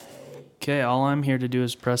Okay, all I'm here to do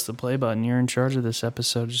is press the play button. You're in charge of this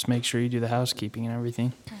episode. Just make sure you do the housekeeping and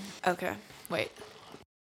everything. Okay, wait.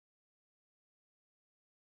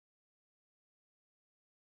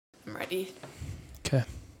 I'm ready. Okay.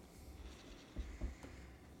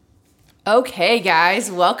 Okay,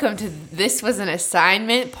 guys, welcome to This Was an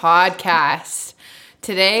Assignment podcast.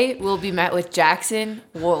 Today, we'll be met with Jackson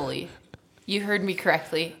Woolley. You heard me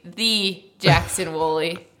correctly. The Jackson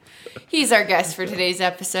Woolley. He's our guest for today's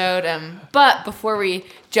episode. But before we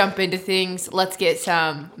jump into things, let's get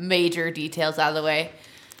some major details out of the way.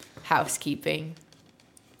 Housekeeping.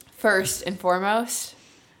 First and foremost,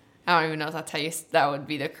 I don't even know if that would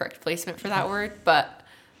be the correct placement for that word, but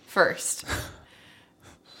first,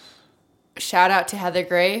 shout out to Heather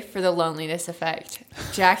Gray for the Loneliness Effect.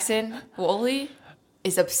 Jackson Woolley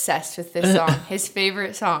is obsessed with this song, his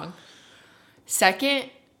favorite song. Second,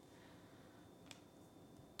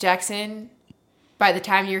 Jackson, by the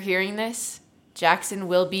time you're hearing this, Jackson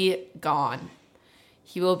will be gone.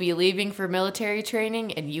 He will be leaving for military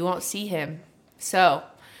training and you won't see him. So,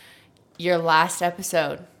 your last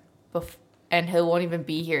episode, and he won't even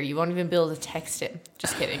be here. You won't even be able to text him.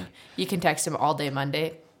 Just kidding. You can text him all day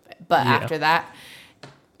Monday, but after that,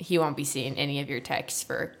 he won't be seeing any of your texts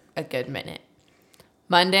for a good minute.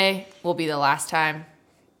 Monday will be the last time,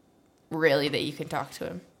 really, that you can talk to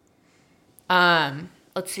him.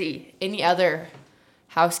 Let's see. Any other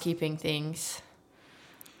housekeeping things?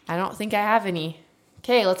 I don't think I have any.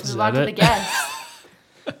 Okay, let's move on to the guests.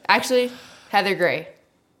 Actually, Heather Gray.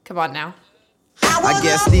 Come on now. I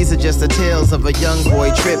guess these are just the tales of a young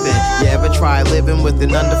boy tripping. You ever try living with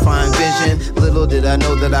an undefined vision? Little did I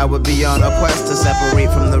know that I would be on a quest to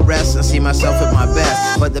separate from the rest and see myself at my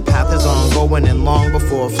best. But the path is ongoing and long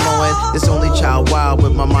before flowing. This only child wild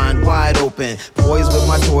with my mind wide open. Poised with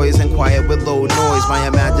my toys and quiet with low noise. My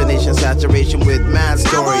imagination saturation with mad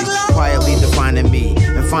stories quietly defining me.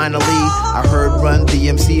 And finally, I heard Run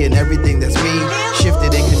DMC and everything that's me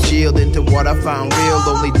shifted and congealed into what I found real.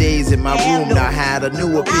 Only days in my room now had a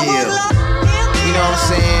new appeal. You know what I'm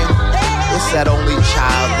saying? It's that only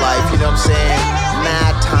child life, you know what I'm saying?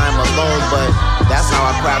 Mad time alone, but that's how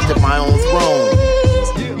I crafted my own throne.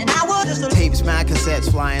 Tapes, mad cassettes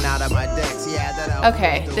flying out of my decks.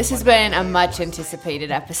 Okay, this has been a much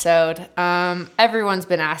anticipated episode. Everyone's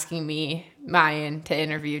been asking me, Mayan, to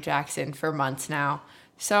interview Jackson for months now.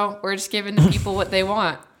 So we're just giving the people what they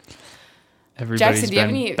want. Everybody's Jackson, do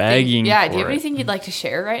you have begging do you have for anything you'd like to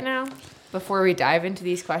share right now before we dive into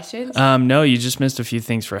these questions? No, you just missed a few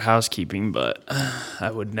things for housekeeping, but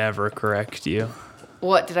I would never correct you.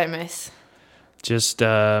 What did I miss? Just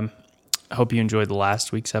I hope you enjoyed the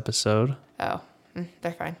last week's episode. Oh,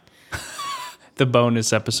 they're fine. The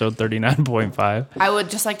bonus episode 39.5. I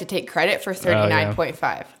would just like to take credit for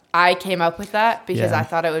 39.5. I came up with that because I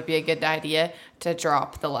thought it would be a good idea to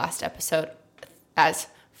drop the last episode as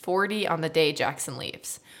 40 on the day Jackson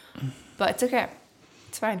leaves. But it's okay.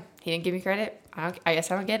 It's fine. He didn't give me credit. I guess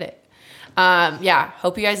I don't get it.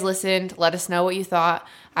 Hope you guys listened. Let us know what you thought.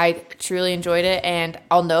 I truly enjoyed it. And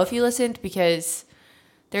I'll know if you listened because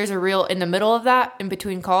there's in the middle of that, in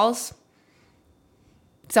between calls,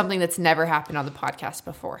 something that's never happened on the podcast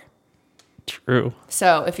before. True.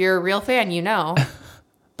 So if you're a real fan, you know.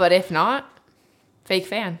 But if not, fake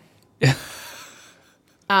fan.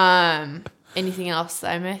 Anything else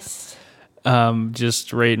that I missed?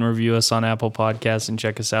 Just rate and review us on Apple Podcasts and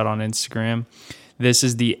check us out on Instagram. This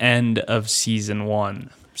is the end of season 1.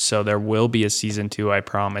 So there will be a season 2, I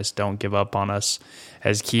promise. Don't give up on us.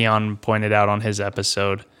 As Keon pointed out on his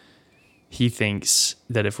episode, he thinks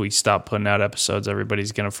that if we stop putting out episodes,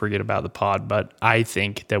 everybody's going to forget about the pod. But I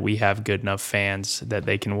think that we have good enough fans that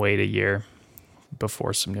they can wait a year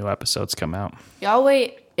before some new episodes come out. Y'all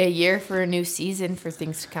wait a year for a new season for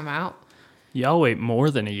things to come out. Y'all wait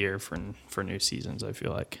more than a year for new seasons, I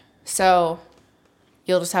feel like. So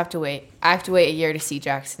you'll just have to wait. I have to wait a year to see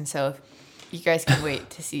Jackson, so you guys can wait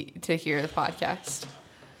to hear the podcast.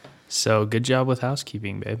 So good job with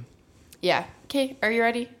housekeeping, babe. Yeah. Okay, are you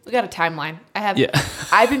ready? We got a timeline.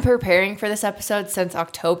 I've been preparing for this episode since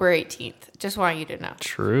October 18th. Just want you to know.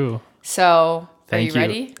 True. So Thank are you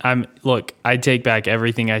ready? Look, I take back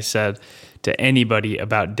everything I said to anybody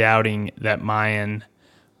about doubting that Mayan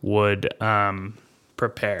would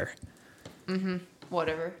prepare.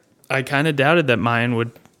 Whatever. I kind of doubted that Mayan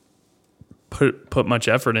would put much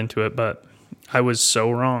effort into it, but I was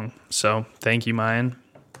so wrong. So thank you, Mayan.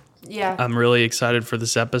 Yeah. I'm really excited for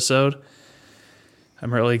this episode.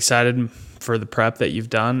 I'm really excited for the prep that you've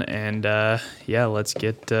done, and let's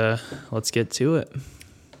get to it.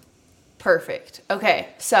 Perfect. Okay,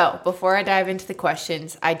 so before I dive into the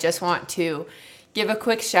questions, I just want to give a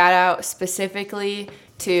quick shout out specifically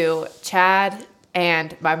to Chad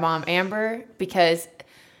and my mom, Amber, because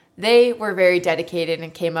they were very dedicated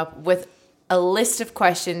and came up with a list of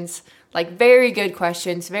questions, like very good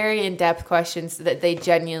questions, very in-depth questions that they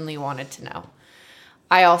genuinely wanted to know.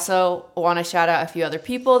 I also want to shout out a few other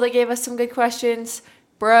people that gave us some good questions.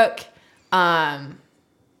 Brooke,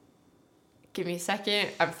 give me a second.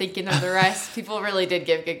 I'm thinking of the rest. People really did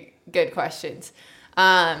give good questions.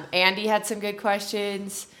 Andy had some good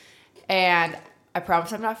questions, and I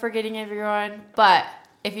promise I'm not forgetting everyone. But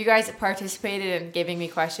if you guys participated in giving me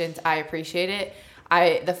questions, I appreciate it.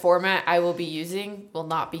 The format I will be using will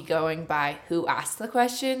not be going by who asked the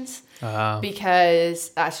questions, because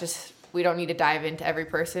that's just, we don't need to dive into every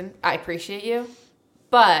person. I appreciate you,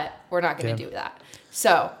 but we're not going to do that.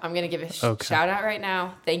 So I'm going to give a shout out right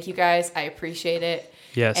now. Thank you guys. I appreciate it.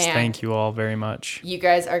 Yes, and thank you all very much. You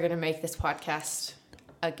guys are going to make this podcast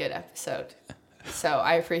a good episode. So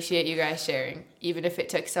I appreciate you guys sharing, even if it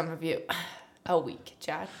took some of you a week,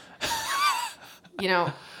 Chad. You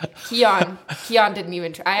know, Keon didn't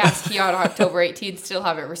even try. I asked Keon on October 18th, still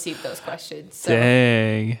haven't received those questions. So,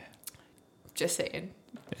 dang. Just saying.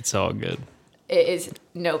 It's all good. It is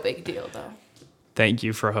no big deal, though. Thank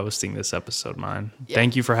you for hosting this episode, man. Yeah.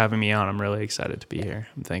 Thank you for having me on. I'm really excited to be here.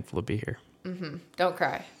 I'm thankful to be here. Mm-hmm. Don't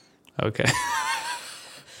cry. Okay.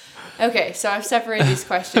 Okay, so I've separated these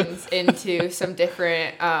questions into some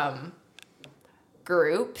different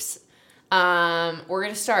groups. We're going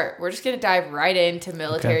to start. We're just going to dive right into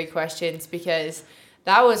military questions, because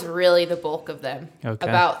that was really the bulk of them. Okay.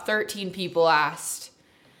 About 13 people asked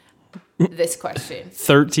this question.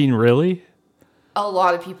 13, really? A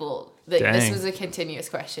lot of people. This was a continuous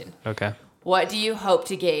question. Okay. What do you hope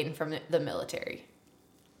to gain from the military?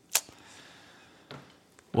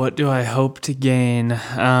 What do I hope to gain?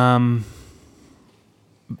 I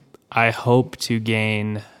hope to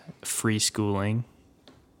gain free schooling.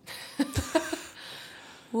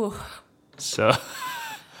 So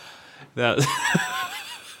that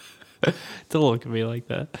don't look at me like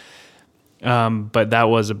that. But that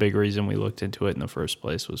was a big reason we looked into it in the first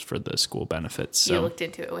place, was for the school benefits. So you looked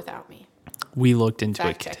into it without me. We looked into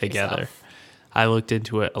it together. Yourself. I looked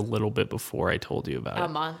into it a little bit before I told you about it. A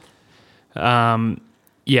month.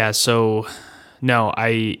 Yeah. So no,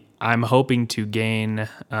 I'm hoping to gain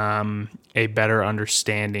a better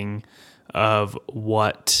understanding of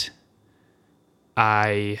what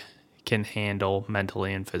I can handle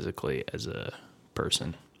mentally and physically as a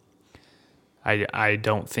person. I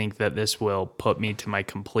don't think that this will put me to my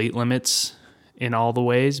complete limits in all the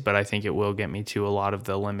ways, but I think it will get me to a lot of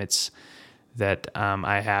the limits that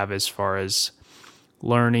I have as far as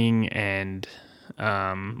learning, and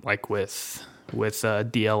like with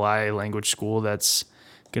DLI language school, that's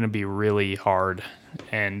going to be really hard.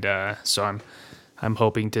 And so I'm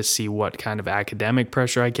hoping to see what kind of academic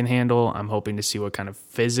pressure I can handle. I'm hoping to see what kind of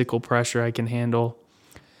physical pressure I can handle.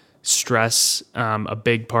 Stress, a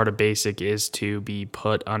big part of basic is to be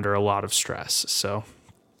put under a lot of stress. So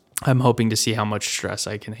I'm hoping to see how much stress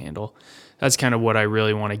I can handle. That's kind of what I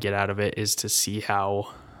really want to get out of it, is to see how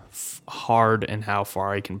hard and how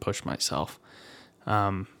far I can push myself.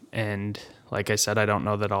 And like I said, I don't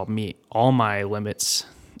know that I'll meet all my limits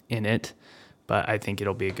in it, but I think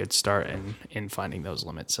it'll be a good start in finding those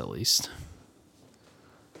limits at least.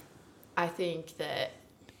 I think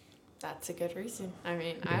that's a good reason. I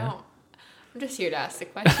mean, yeah. I'm just here to ask the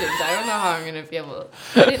questions. I don't know how I'm going to be able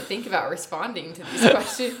I didn't think about responding to these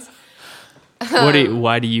questions.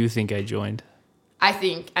 Why do you think I joined? I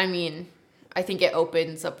think it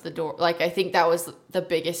opens up the door. Like, I think that was the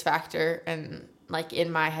biggest factor. And like,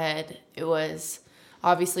 in my head, it was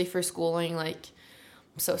obviously for schooling. Like,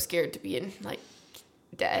 I'm so scared to be in like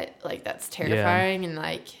debt. Like, that's terrifying. Yeah. And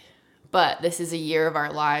like, but this is a year of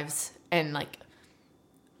our lives, and like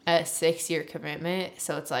a 6-year commitment.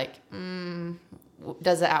 So it's like,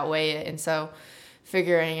 does it outweigh it? And so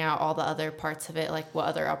figuring out all the other parts of it, like what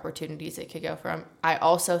other opportunities it could go from. I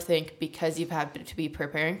also think because you've had to be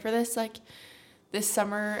preparing for this, like this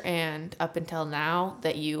summer and up until now,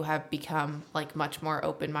 that you have become like much more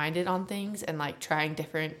open-minded on things, and like trying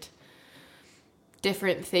different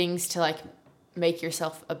things to like make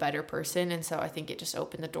yourself a better person. And so I think it just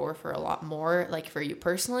opened the door for a lot more, like for you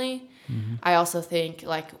personally. Mm-hmm. I also think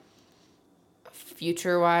like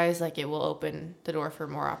future wise, like it will open the door for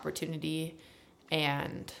more opportunity.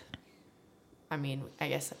 And I mean, I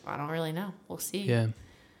guess I don't really know. We'll see. Yeah.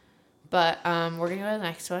 But we're going to go to the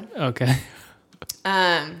next one. Okay.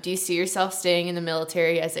 Do you see yourself staying in the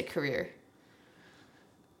military as a career?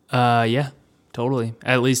 Yeah, totally.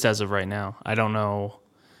 At least as of right now. I don't know.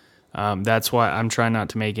 That's why I'm trying not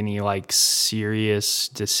to make any like serious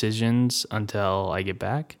decisions until I get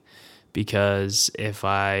back, because if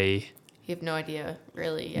I You have no idea,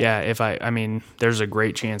 really. I mean, there's a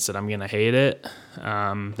great chance that I'm gonna hate it.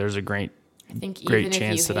 There's a great I think great even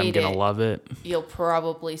chance if that you I'm hate gonna it, love it. you'll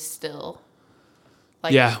probably still.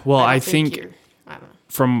 Like, Yeah, well, I don't think you're- I don't know.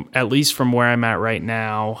 from at least from where I'm at right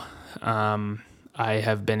now, I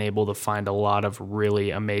have been able to find a lot of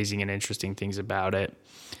really amazing and interesting things about it.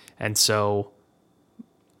 And so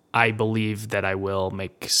I believe that I will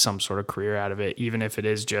make some sort of career out of it, even if it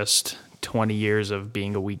is just 20 years of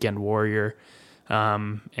being a weekend warrior,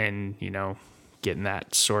 and, you know, getting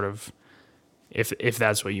that sort of, if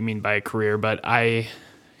that's what you mean by a career. But I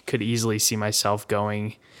could easily see myself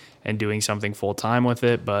going and doing something full time with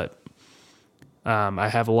it. But I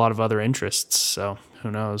have a lot of other interests, so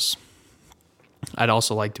who knows? I'd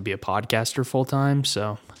also like to be a podcaster full time,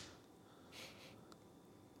 so.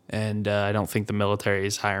 And I don't think the military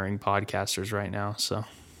is hiring podcasters right now, so.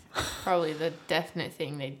 Probably the definite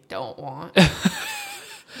thing they don't want.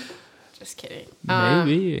 Just kidding.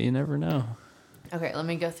 Maybe, you never know. Okay, let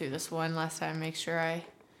me go through this one last time, make sure I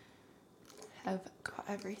have got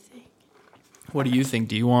everything. What do you think?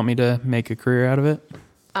 Do you want me to make a career out of it?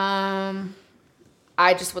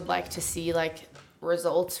 I just would like to see like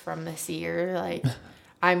results from this year. Like,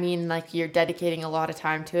 I mean, like you're dedicating a lot of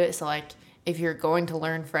time to it. So like, if you're going to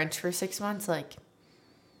learn French for 6 months, like,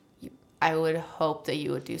 I would hope that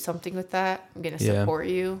you would do something with that. I'm gonna support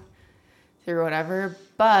you through whatever.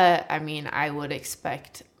 But I mean, I would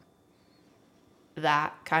expect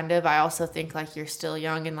that kind of. I also think like you're still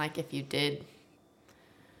young, and like if you did,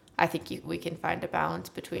 I think we can find a balance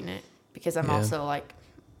between it, because I'm also like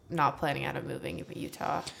not planning on moving to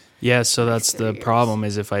Utah. Yeah, so that's 3 the years. problem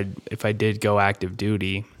is if I did go active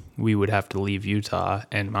duty, we would have to leave Utah,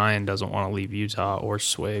 and Mayan doesn't want to leave Utah or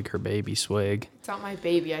Swig, her baby Swig. It's not my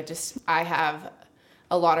baby. I have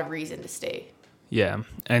a lot of reason to stay. Yeah,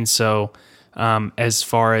 and so as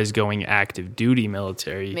far as going active duty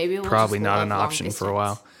military, Maybe we'll probably just not love an long option for a distance.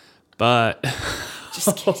 while. But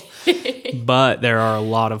Just kidding. but there are a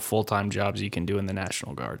lot of full-time jobs you can do in the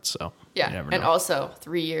National Guard, so you Yeah, never and know. also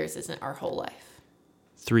 3 years isn't our whole life.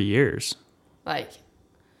 3 years. Like,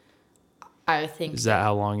 I think. Is that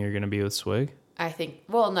how long you're going to be with Swig? I think.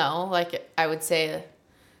 Well, no. Like, I would say,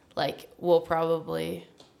 like, we'll probably.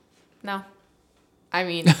 No, I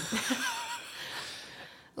mean,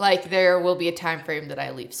 like, there will be a time frame that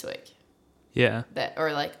I leave Swig. Yeah. That,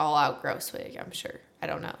 or like I'll outgrow Swig. I'm sure. I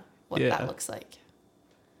don't know what Yeah. that looks like.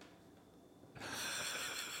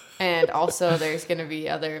 And also, there's going to be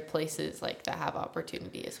other places like that have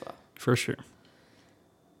opportunity as well. For sure.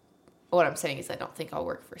 What I'm saying is, I don't think I'll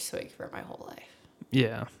work for Swig for my whole life.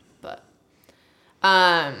 Yeah. But,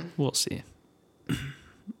 We'll see.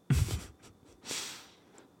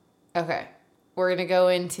 okay, we're going to go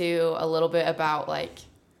into a little bit about like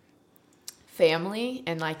family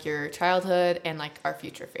and like your childhood and like our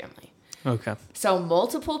future family. Okay. So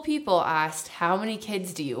multiple people asked, how many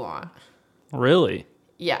kids do you want? Really?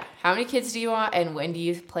 Yeah. How many kids do you want, and when do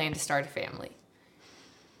you plan to start a family?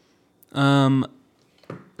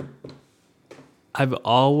 I've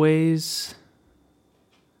always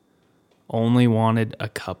only wanted a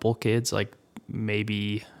couple kids, like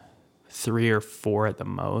maybe 3 or 4 at the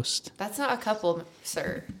most. That's not a couple,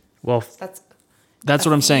 sir. Well, That's that's a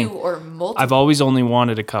what I'm few saying. Or multiple. I've always only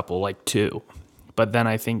wanted a couple, like 2. But then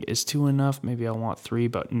I think, is 2 enough? Maybe I want 3,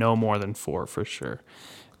 but no more than 4 for sure.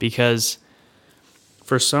 Because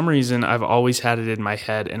for some reason, I've always had it in my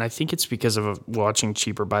head, and I think it's because of watching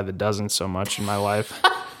Cheaper by the Dozen so much in my life,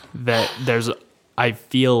 that I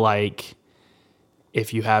feel like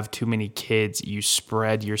if you have too many kids, you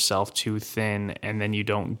spread yourself too thin, and then you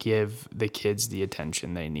don't give the kids the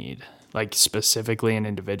attention they need, like specifically and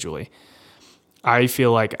individually. I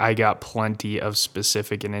feel like I got plenty of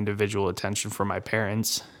specific and individual attention from my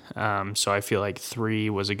parents, so I feel like 3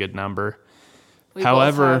 was a good number. We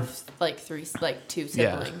However- both have like 2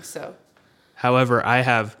 siblings, so However, I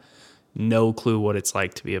have no clue what it's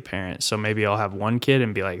like to be a parent, so maybe I'll have 1 kid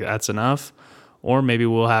and be like, that's enough, or maybe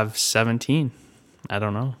we'll have 17. I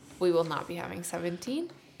don't know. we will not be having 17.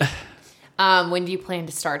 When do you plan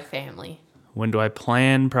to start a family? When do I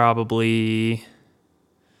plan? Probably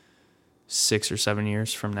 6 or 7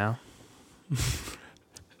 years from now.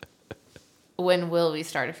 When will we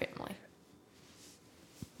start a family?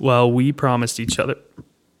 Well, we promised each other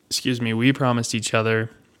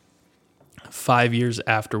 5 years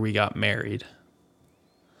after we got married.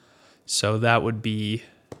 So that would be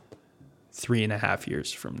 3.5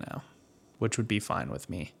 years from now, which would be fine with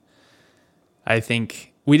me. I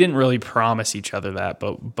think we didn't really promise each other that,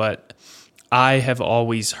 but I have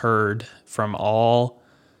always heard from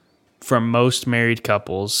most married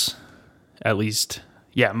couples, at least,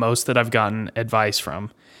 most that I've gotten advice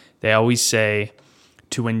from, they always say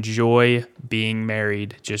to enjoy being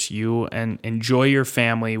married, just you, and enjoy your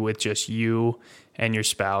family with just you and your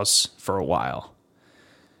spouse for a while.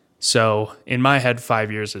 So in my head,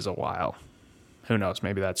 5 years is a while. Who knows?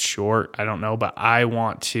 Maybe that's short. I don't know. But I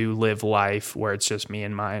want to live life where it's just me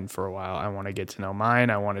and mine for a while. I want to get to know mine.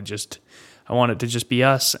 I want it to just be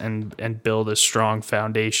us and build a strong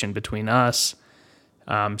foundation between us,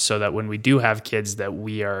 so that when we do have kids, that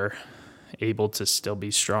we are able to still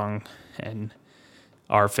be strong and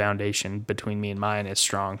our foundation between me and mine is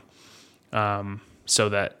strong, so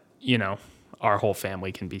that, our whole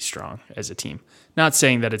family can be strong as a team. Not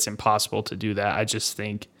saying that it's impossible to do that. I just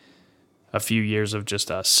think a few years of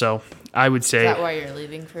just us. So I would say... Is that why you're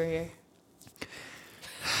leaving for a year?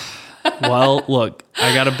 Well, look,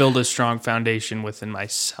 I got to build a strong foundation within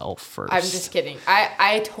myself first. I'm just kidding.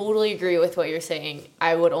 I totally agree with what you're saying.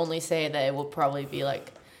 I would only say that it will probably be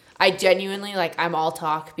like... I genuinely, I'm all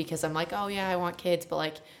talk because I'm like, oh yeah, I want kids,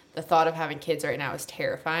 but the thought of having kids right now is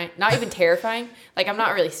terrifying. Not even terrifying. I'm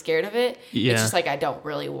not really scared of it. Yeah. It's just I don't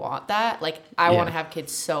really want that. I want to have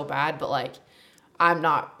kids so bad, but I'm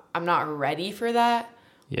not ready for that.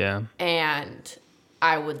 Yeah. And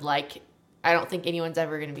I don't think anyone's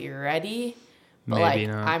ever going to be ready. But Maybe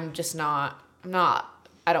not. I'm just not,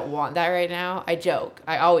 I don't want that right now. I joke.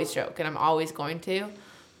 I always joke and I'm always going to.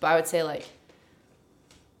 But I would say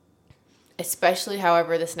especially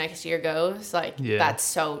however this next year goes, that's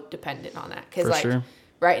so dependent on that. Because sure.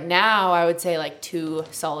 Right now I would say 2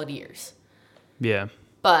 solid years. Yeah.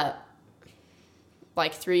 But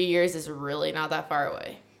 3 years is really not that far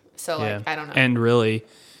away. So I don't know. And really,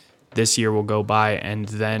 this year will go by and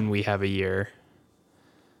then we have a year,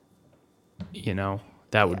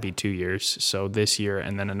 that would be 2 years. So this year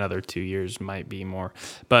and then another 2 years might be more.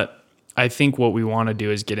 But I think what we want to do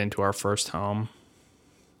is get into our first home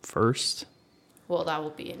first. Well, that will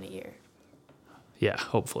be in a year. Yeah,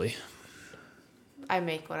 hopefully. I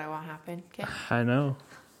make what I want happen. Okay. I know.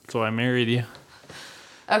 That's why I married you.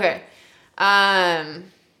 Okay. How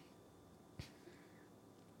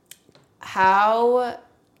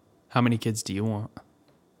many kids do you want?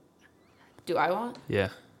 Do I want? Yeah.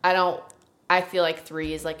 I feel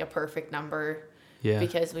 3 is a perfect number. Yeah.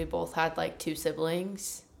 Because we both had 2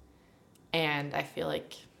 siblings. And I feel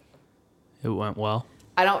it went well.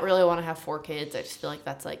 I don't really want to have 4 kids. I just feel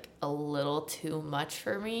that's a little too much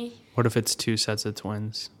for me. What if it's 2 sets of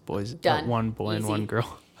twins? Boys, done. One boy Easy. and one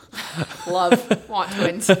girl. Want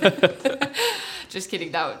twins. Just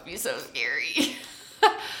kidding. That would be so scary.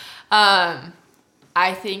 I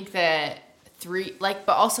think that 3, but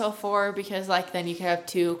also 4, because then you can have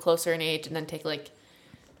 2 closer in age and then take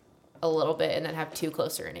a little bit and then have 2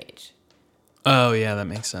 closer in age. Oh yeah, that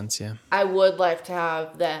makes sense. Yeah. I would like to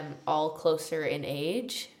have them all closer in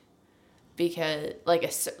age,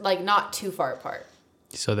 because not too far apart.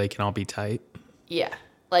 So they can all be tight. Yeah.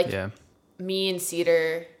 Me and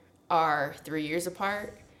Cedar are 3 years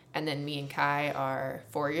apart, and then me and Kai are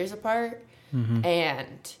 4 years apart,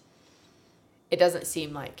 and it doesn't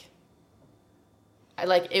seem it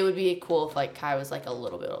would be cool if Kai was a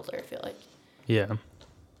little bit older. I feel Yeah.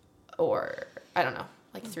 Or I don't know.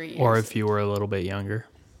 3 years. Or if you were a little bit younger.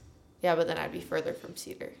 Yeah, but then I'd be further from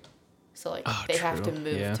Cedar. So, they have to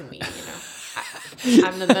move to me,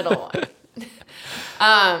 I'm the middle one.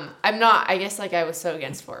 I'm not, I guess, I was so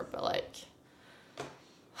against 4, but,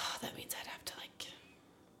 that means I'd have to,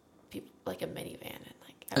 be, a minivan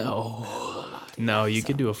and, No, you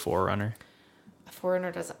could do a 4Runner. A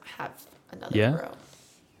 4Runner doesn't have another row.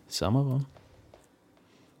 Some of them.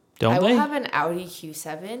 Don't I they? will have an Audi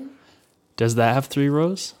Q7. Does that have 3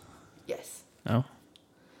 rows? Yes. No.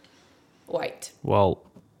 White. Well,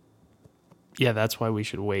 yeah, that's why we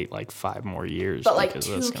should wait 5 more years. But because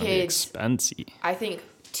 2 that's kids. Gonna be expensive. I think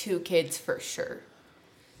 2 kids for sure.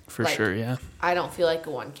 For sure, yeah. I don't feel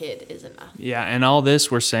 1 kid is enough. Yeah, and all this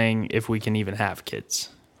we're saying if we can even have kids,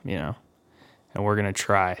 and we're gonna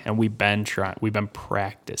try, and we've been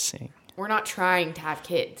practicing. We're not trying to have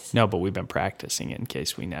kids. No, but we've been practicing it in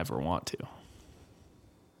case we never want to.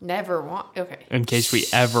 Never want. Okay. In case we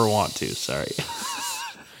ever want to. Sorry.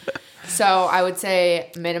 So I would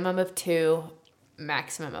say minimum of 2,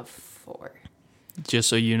 maximum of 4. Just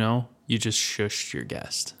so you know, you just shushed your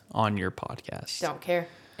guest on your podcast. Don't care.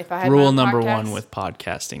 If I had Rule my own number podcast, 1 with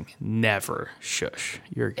podcasting: never shush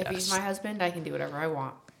your guest. If he's my husband, I can do whatever I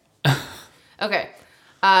want. Okay.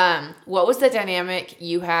 What was the dynamic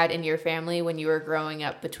you had in your family when you were growing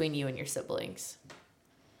up between you and your siblings?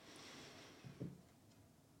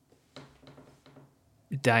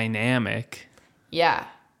 Dynamic. Yeah.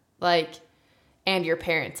 Like, and your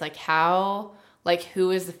parents, like how, like who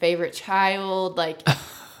was the favorite child? Like,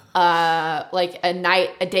 like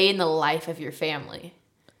a day in the life of your family.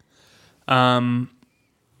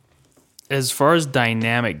 As far as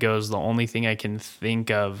dynamic goes, the only thing I can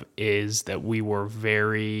think of is that we were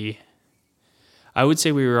I would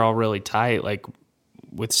say we were all really tight, like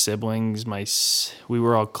with siblings. We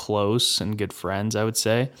were all close and good friends, I would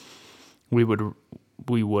say. We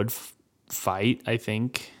would fight, I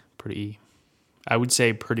think, I would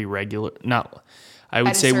say pretty regular. I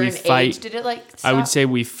would say we fight. Age, did it like stop? I would say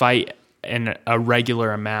we fight in a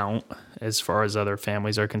regular amount as far as other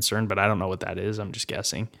families are concerned, but I don't know what that is. I'm just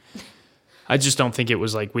guessing. I just don't think it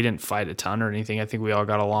was like we didn't fight a ton or anything. I think we all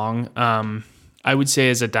got along. I would say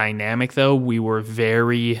as a dynamic, though, we were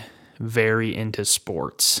very, very into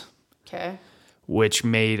sports. Okay. Which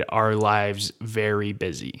made our lives very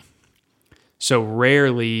busy. So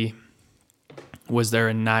rarely was there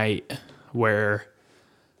a night where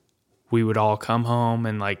we would all come home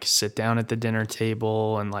and like sit down at the dinner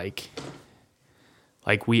table and like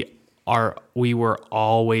we were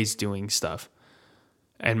always doing stuff.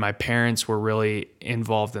 And my parents were really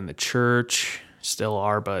involved in the church, still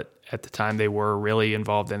are, but at the time they were really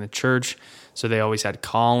involved in the church. So they always had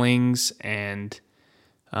callings and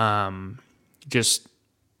just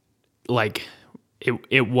like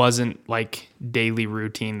it wasn't like daily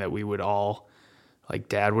routine that we would all, like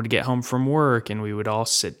Dad would get home from work and we would all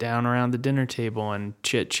sit down around the dinner table and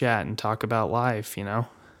chit chat and talk about life, you know?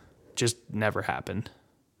 Just never happened.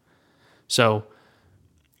 So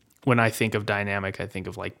when I think of dynamic, I think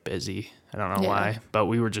of like busy. I don't know why, but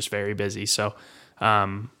we were just very busy. So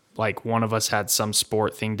like one of us had some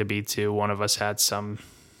sport thing to be to, one of us had some,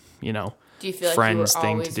 you know, do you feel friends like you were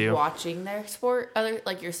thing always to do. Watching their sport, other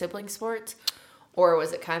like your siblings' sports, or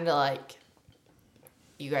was it kind of like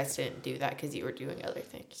you guys didn't do that because you were doing other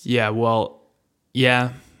things? Yeah, well,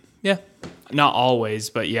 yeah, not always,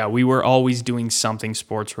 but yeah, we were always doing something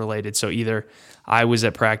sports related. So either I was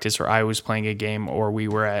at practice or I was playing a game or we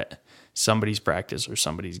were at somebody's practice or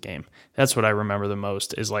somebody's game. That's what I remember the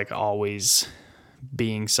most is like always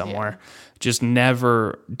being somewhere. Yeah. Just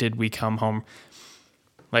never did we come home.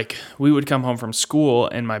 Like we would come home from school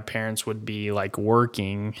and my parents would be like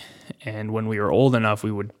working, and when we were old enough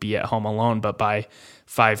we would be at home alone, but by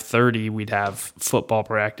 5:30 we'd have football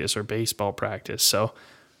practice or baseball practice. So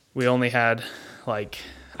we only had like,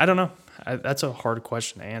 I don't know. That's a hard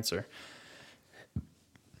question to answer.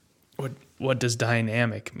 What does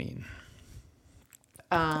dynamic mean?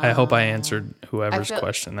 I hope I answered whoever's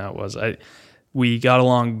question that was. We got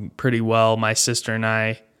along pretty well. My sister and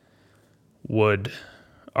I would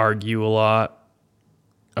argue a lot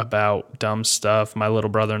about dumb stuff. My little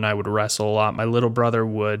brother and I would wrestle a lot. My little brother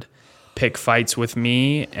would pick fights with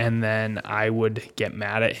me, and then I would get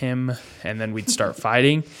mad at him, and then we'd start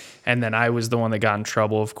fighting, and then I was the one that got in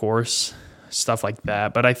trouble, of course, stuff like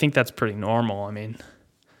that. But I think that's pretty normal. I mean,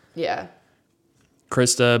 yeah.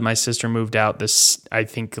 Krista, my sister, moved out this, I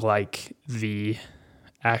think, like the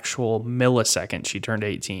actual millisecond she turned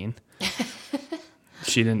 18.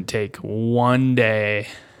 She didn't take one day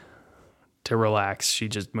to relax. She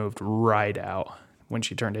just moved right out when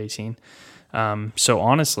she turned 18. So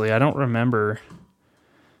honestly, I don't remember.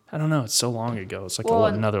 I don't know. It's so long ago. It's like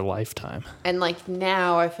another lifetime. And like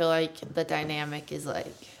now I feel like the dynamic is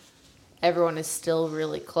like everyone is still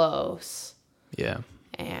really close. Yeah.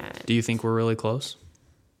 And do you think we're really close?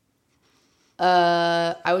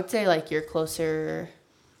 I would say like you're closer.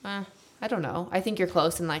 I don't know. I think you're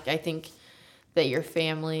close, and like I think that your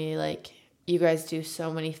family, like you guys do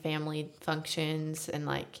so many family functions and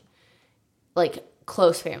like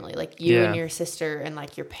close family, like you and your sister and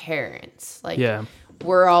like your parents. Like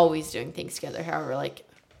we're always doing things together. However, like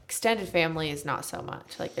extended family is not so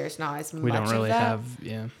much. Like there's not as much. We don't really of that.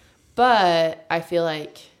 have But I feel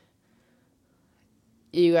like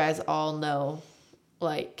you guys all know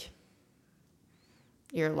like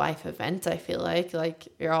your life events. I feel like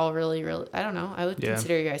you're all really, really, I don't know. I would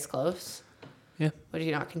consider you guys close. Yeah. Would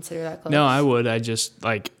you not consider that close? No, I would. I just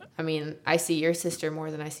like, I mean, I see your sister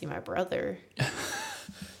more than I see my brother.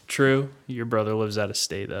 True. Your brother lives out of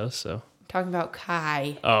state though, so. I'm talking about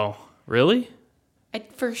Kai. Oh, really? I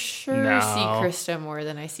for sure see Krista more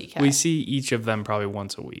than I see Kai. We see each of them probably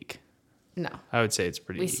once a week. No. I would say it's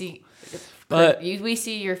pretty equal. But we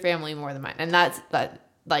see your family more than mine. And that's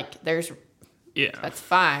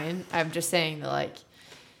fine. I'm just saying that like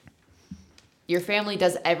your family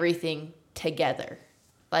does everything together.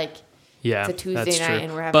 Like, Yeah, it's a Tuesday that's night true.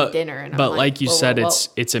 and we're having dinner. And but I'm like you whoa, said, whoa,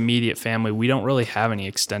 it's immediate family. We don't really have any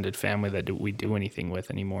extended family that we do anything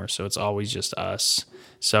with anymore. So it's always just us.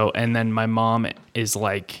 So, and then my mom is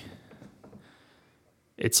like,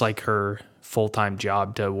 it's like her full-time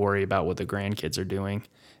job to worry about what the grandkids are doing.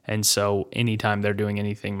 And so anytime they're doing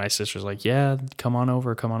anything, my sister's like, yeah, come on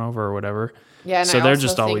over or whatever. Yeah, and so I they're also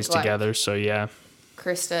just think, always like, together. So yeah.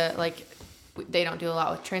 Krista, like, they don't do a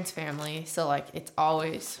lot with Trent's family, so like it's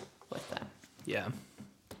always with them. Yeah.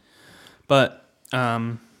 But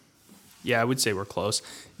yeah, I would say we're close.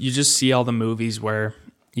 You just see all the movies where,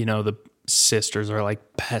 you know, the sisters are like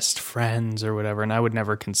best friends or whatever, and I would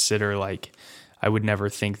never consider I would never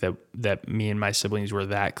think that me and my siblings were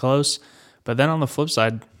that close. But then on the flip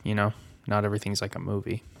side, you know, not everything's like a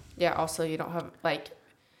movie. Yeah, also you don't have like,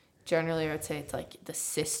 generally I would say it's like the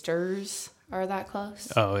sisters are that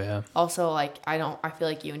close. Oh yeah. Also, like, I feel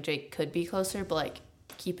like you and Jake could be closer, but like,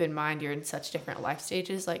 keep in mind you're in such different life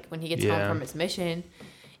stages. Like, when he gets home from his mission,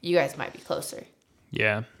 you guys might be closer.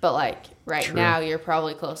 Yeah. But like right True. now you're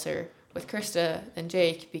probably closer with Krista than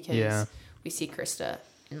Jake because we see Krista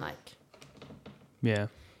in like. Yeah.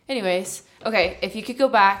 Anyways, okay, if you could go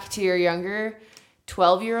back to your younger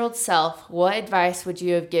 12-year-old self, what advice would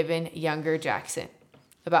you have given younger Jackson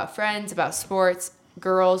about friends, about sports,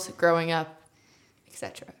 girls, growing up,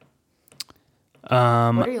 etc.? What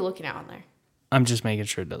are you looking at on there? I'm just making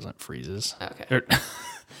sure it doesn't freezes. Okay.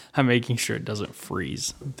 I'm making sure it doesn't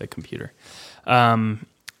freeze the computer.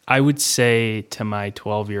 I would say to my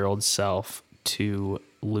 12-year-old self to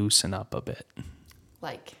loosen up a bit.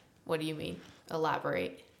 Like, what do you mean?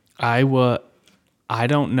 Elaborate. I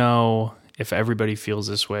don't know if everybody feels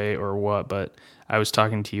this way or what, but I was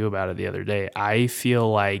talking to you about it the other day. I feel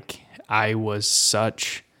like I was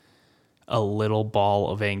such a little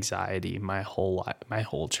ball of anxiety my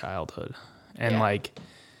whole childhood. And like,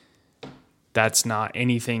 that's not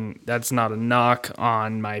a knock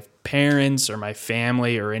on my parents or my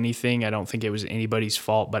family or anything. I don't think it was anybody's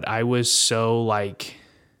fault, but I was so like,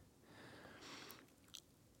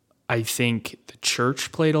 I think the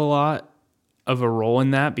church played a lot of a role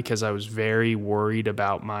in that because I was very worried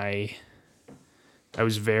about I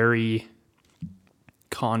was very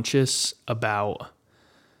conscious about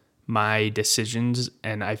my decisions,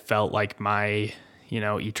 and I felt like my,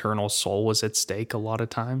 eternal soul was at stake a lot of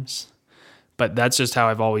times. But that's just how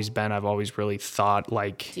I've always been. I've always really thought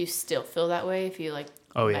like... Do you still feel that way if you like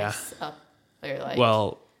mess up? Or like...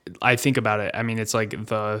 Well, I think about it. I mean, it's like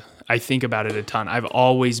I think about it a ton. I've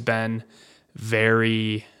always thought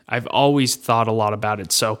a lot about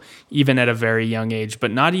it. So even at a very young age,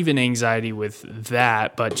 but not even anxiety with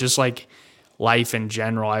that, but just like life in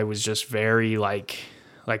general, I was just very like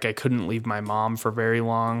I couldn't leave my mom for very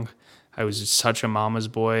long. I was such a mama's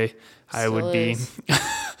boy. I would be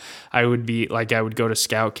like, I would go to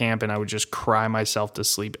scout camp and I would just cry myself to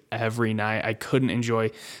sleep every night. I couldn't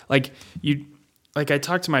enjoy, I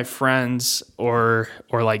talk to my friends or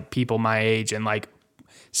like people my age, and like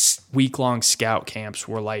week-long scout camps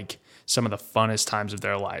were like some of the funnest times of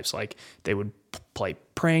their lives. Like they would play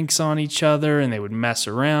pranks on each other and they would mess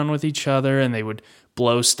around with each other and they would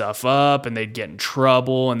blow stuff up and they'd get in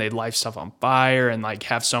trouble and they'd light stuff on fire and like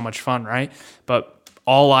have so much fun, right? But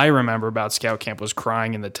all I remember about scout camp was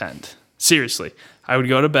crying in the tent. Seriously. I would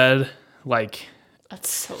go to bed like... That's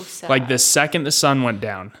so sad. Like the second the sun went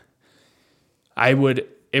down,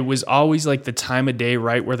 it was always like the time of day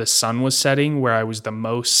right where the sun was setting where I was the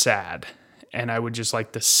most sad. And I would just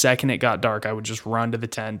like the second it got dark, I would just run to the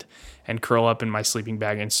tent and curl up in my sleeping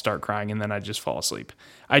bag and start crying, and then I'd just fall asleep.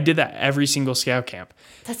 I did that every single scout camp.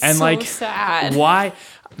 That's and so like, sad. Why?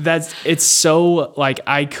 It's so like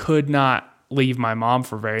I could not leave my mom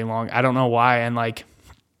for very long. I don't know why. And like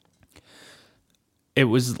it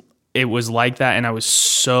was like that, and I was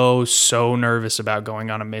so nervous about going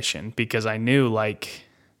on a mission because I knew like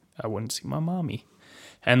I wouldn't see my mommy.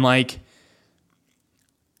 And like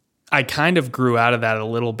I kind of grew out of that a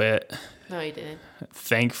little bit. No, you didn't.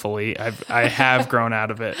 Thankfully, I have grown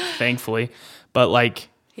out of it, thankfully. But like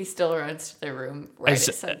he still runs to the room right at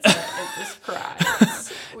sunset and just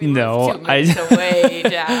cries. We live 2 I minutes away,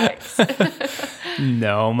 Jax.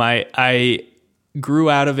 No, I grew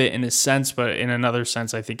out of it in a sense, but in another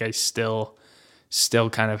sense, I think I still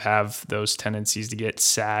kind of have those tendencies to get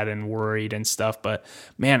sad and worried and stuff. But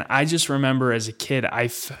man, I just remember as a kid, I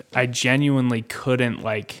genuinely couldn't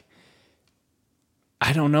like.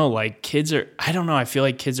 I don't know, like I feel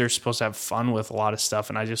like kids are supposed to have fun with a lot of stuff.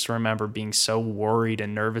 And I just remember being so worried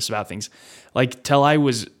and nervous about things like till I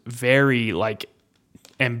was very like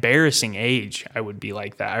embarrassing age, I would be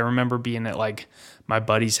like that. I remember being at like my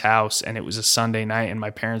buddy's house, and it was a Sunday night, and my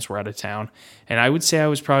parents were out of town, and I would say I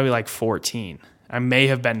was probably like 14. I may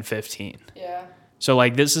have been 15. Yeah. So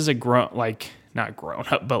like this is a not grown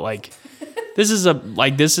up, but like this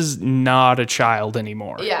is not a child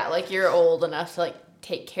anymore. Yeah, like you're old enough to like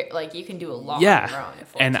take care, like you can do a lot on your own at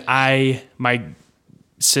 14. And my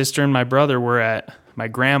sister and my brother were at my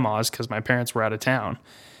grandma's because my parents were out of town,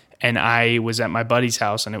 and I was at my buddy's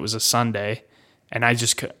house, and it was a Sunday, and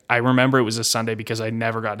I remember it was a Sunday because I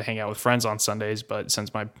never got to hang out with friends on Sundays, but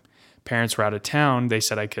since my parents were out of town, they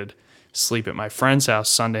said I could sleep at my friend's house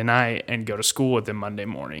Sunday night and go to school with them Monday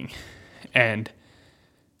morning. And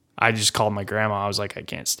I just called my grandma. I was like, I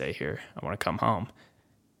can't stay here. I want to come home.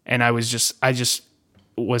 And I just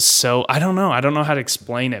was so, I don't know how to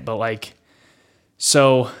explain it, but like,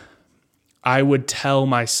 so I would tell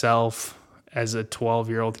myself as a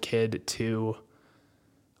 12-year-old kid to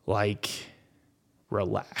like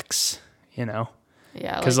relax, you know?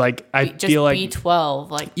 Yeah. Because like I just feel like be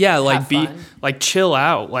 12, like yeah, like have be fun. like chill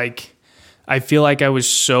out. Like I feel like I was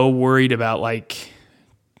so worried about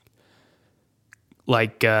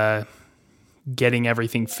getting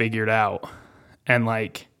everything figured out, and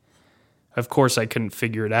like of course I couldn't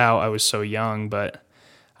figure it out. I was so young, but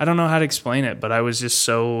I don't know how to explain it, but I was just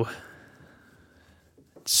so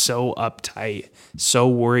uptight, so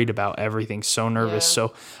worried about everything, so nervous. Yeah.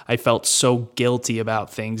 So I felt so guilty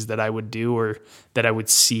about things that I would do or that I would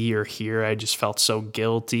see or hear. I just felt so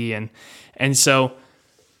guilty. And so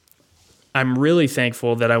I'm really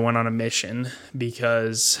thankful that I went on a mission,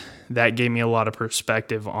 because that gave me a lot of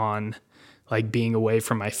perspective on like being away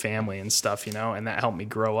from my family and stuff, you know, and that helped me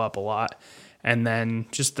grow up a lot. And then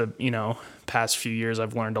just the, past few years,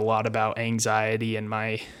 I've learned a lot about anxiety and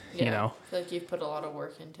my, I feel like you've put a lot of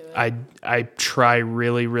work into it. I try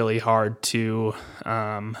really, really hard to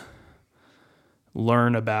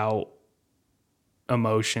learn about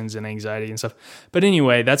emotions and anxiety and stuff. But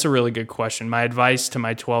anyway, that's a really good question. My advice to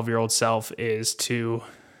my 12-year-old self is to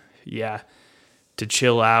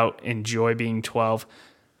chill out, enjoy being 12.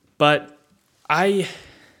 But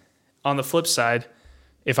on the flip side,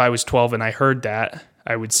 if I was 12 and I heard that,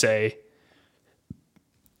 I would say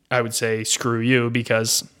screw you,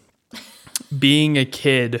 because being a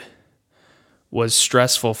kid was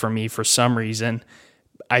stressful for me for some reason.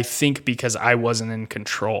 I think because I wasn't in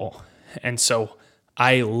control. And so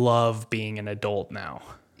I love being an adult now.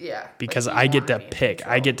 Yeah. Because I get to pick.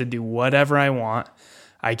 I get to do whatever I want.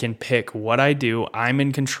 I can pick what I do. I'm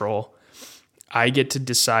in control. I get to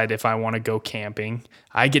decide if I want to go camping.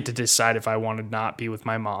 I get to decide if I want to not be with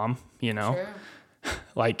my mom, Sure.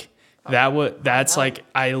 Like that's like,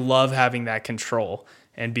 I love having that control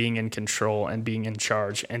and being in control and being in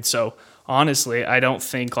charge. And so honestly, I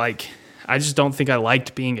just don't think I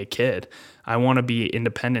liked being a kid. I want to be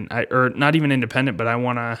independent, or not even independent, but I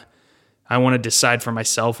want to decide for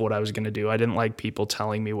myself what I was going to do. I didn't like people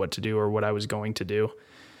telling me what to do or what I was going to do.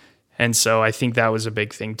 And so I think that was a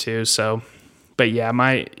big thing too. So, but yeah,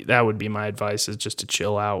 that would be my advice, is just to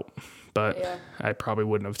chill out. But yeah. I probably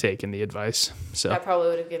wouldn't have taken the advice. So that probably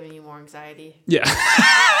would have given you more anxiety. Yeah.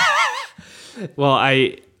 Well,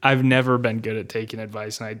 I've never been good at taking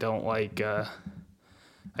advice, and I don't like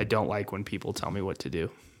when people tell me what to do.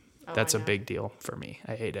 Oh, that's a big deal for me.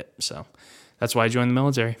 I hate it. So that's why I joined the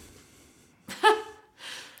military.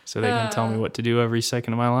 So they can tell me what to do every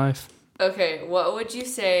second of my life. Okay, what would you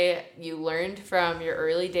say you learned from your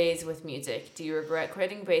early days with music? Do you regret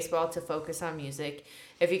quitting baseball to focus on music?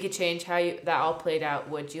 If you could change how that all played out,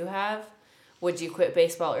 would you have? Would you quit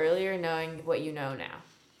baseball earlier knowing what you know now?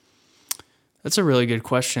 That's a really good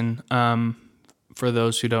question. For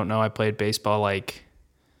those who don't know, I played baseball like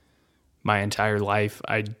my entire life.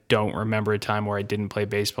 I don't remember a time where I didn't play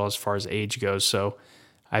baseball as far as age goes. So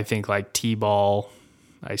I think like T-ball,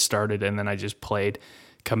 I started and then I just played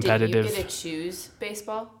competitive. Did you get to choose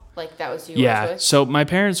baseball? Like that was your choice? So my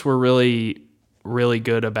parents were really, really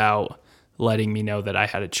good about letting me know that I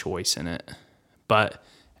had a choice in it. But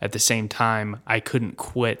at the same time, I couldn't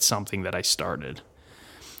quit something that I started.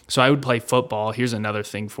 So I would play football. Here's another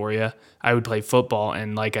thing for you. I would play football,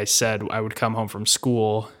 and like I said, I would come home from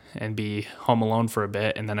school and be home alone for a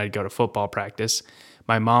bit, and then I'd go to football practice.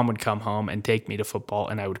 My mom would come home and take me to football,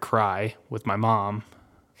 and I would cry with my mom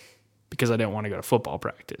because I didn't want to go to football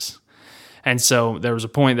practice. And so there was a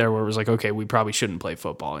point there where it was like, okay, we probably shouldn't play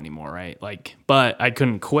football anymore, right? Like, but I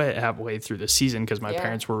couldn't quit halfway through the season because my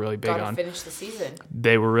parents were really big on finish the season.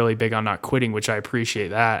 They were really big on not quitting, which I appreciate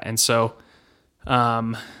that. And so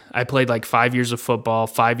I played like 5 years of football,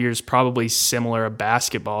 5 years probably similar of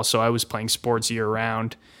basketball. So I was playing sports year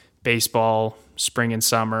round, baseball spring and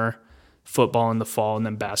summer, football in the fall, and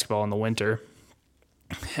then basketball in the winter.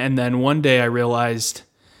 And then one day I realized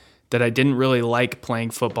that I didn't really like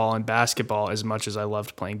playing football and basketball as much as I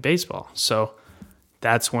loved playing baseball. So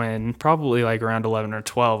that's when, probably like around 11 or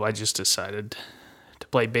 12, I just decided to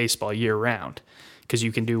play baseball year round, because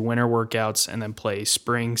you can do winter workouts and then play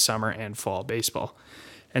spring, summer, and fall baseball.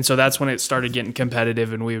 And so that's when it started getting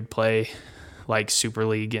competitive, and we would play like Super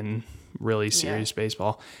League and really serious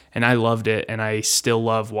baseball. And I loved it, and I still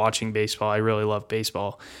love watching baseball. I really love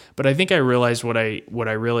baseball. But I think I realized what I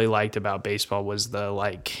really liked about baseball was the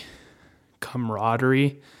like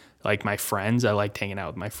camaraderie, like my friends. I liked hanging out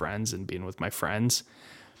with my friends and being with my friends.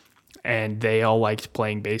 And they all liked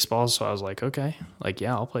playing baseball, so I was like, okay, like,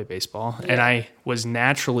 yeah, I'll play baseball. Yeah. And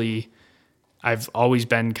I've always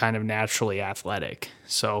been kind of naturally athletic.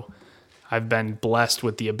 So I've been blessed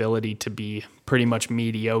with the ability to be pretty much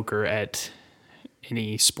mediocre at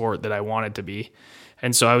any sport that I wanted to be.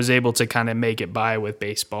 And so I was able to kind of make it by with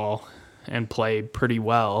baseball and play pretty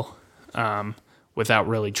well without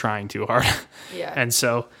really trying too hard. Yeah. And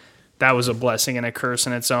so that was a blessing and a curse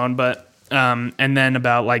in its own. But and then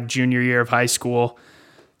about like junior year of high school,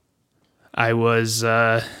 I was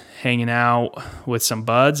hanging out with some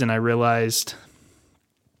buds, and I realized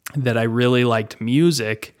that I really liked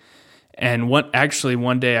music. And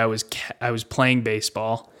one day I was playing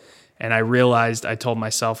baseball, and I told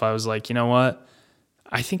myself, I was like, you know what?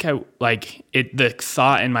 I think the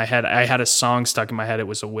thought in my head, I had a song stuck in my head. It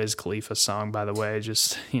was a Wiz Khalifa song, by the way,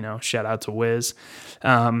 just, shout out to Wiz.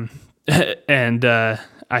 And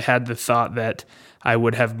I had the thought that I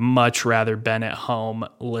would have much rather been at home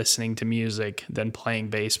listening to music than playing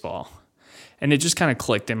baseball. And it just kind of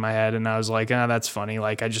clicked in my head, and I was like, that's funny.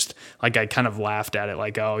 Like, I kind of laughed at it,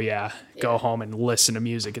 like, oh yeah, go home and listen to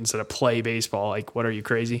music instead of play baseball. Like, what, are you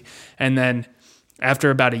crazy? And then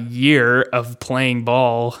after about a year of playing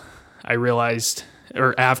ball,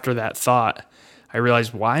 after that thought, I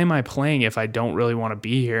realized, why am I playing if I don't really want to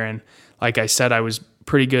be here? And like I said, I was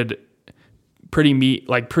pretty good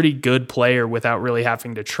player without really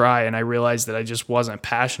having to try. And I realized that I just wasn't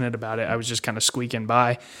passionate about it. I was just kind of squeaking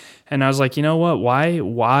by. And I was like, you know what?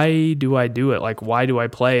 Why do I do it? Like, why do I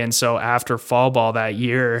play? And so after fall ball that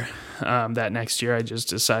year, that next year, I just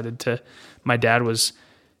decided my dad was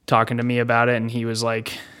talking to me about it, and he was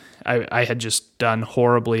like, I had just done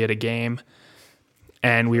horribly at a game,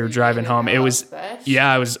 and we were driving home. It was Tooele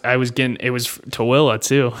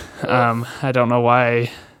too. I don't know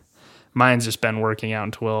why. Mine's just been working out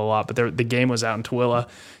in Tooele a lot, but the game was out in Tooele.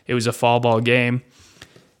 It was a fall ball game.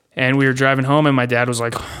 And we were driving home, and my dad was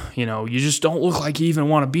like, you just don't look like you even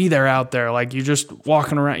want to be there out there. Like, you're just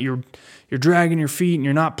walking around, you're dragging your feet, and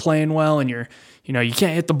you're not playing well, and you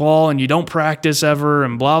can't hit the ball, and you don't practice ever,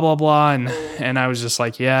 and blah, blah, blah. And I was just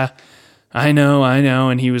like, yeah, I know.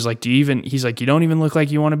 And he was like, he's like, you don't even look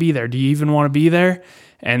like you want to be there. Do you even want to be there?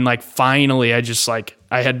 And like, finally, I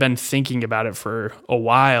had been thinking about it for a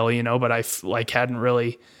while, but I hadn't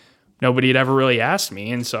really, nobody had ever really asked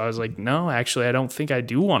me. And so I was like, no, actually, I don't think I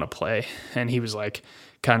do want to play. And he was like,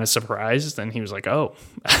 kind of surprised. And he was like, oh,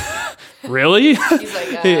 really?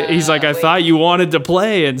 He's like, I thought you wanted to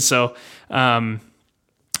play. And so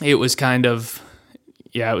it was kind of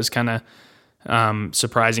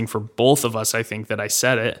surprising for both of us, I think, that I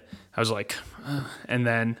said it. I was like, and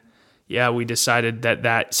then, we decided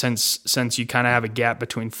that since you kind of have a gap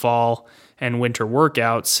between fall and winter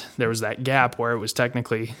workouts, there was that gap where it was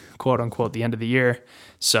technically, quote unquote, the end of the year.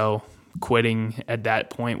 So quitting at that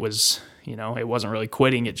point was, it wasn't really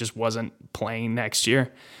quitting. It just wasn't playing next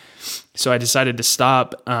year. So I decided to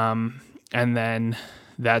stop. And then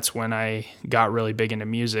that's when I got really big into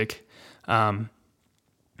music.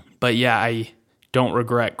 But yeah, I don't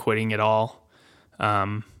regret quitting at all.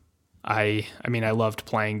 I mean, I loved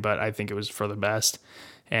playing, but I think it was for the best.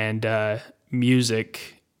 And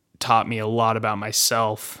music taught me a lot about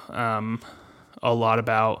myself, a lot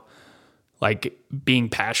about like being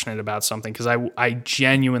passionate about something, because I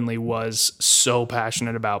genuinely was so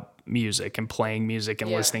passionate about music and playing music and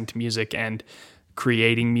listening to music and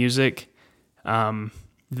creating music,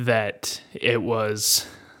 that it was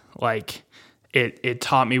like, it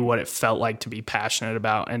taught me what it felt like to be passionate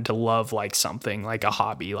about and to love like something, like a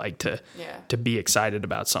hobby, like to be excited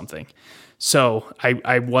about something. So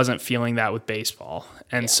I wasn't feeling that with baseball.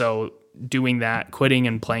 And so doing that, quitting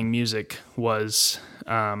and playing music was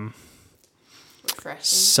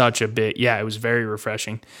such a bit. Yeah, it was very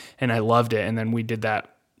refreshing, and I loved it. And then we did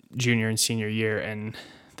that junior and senior year, and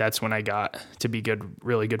that's when I got to be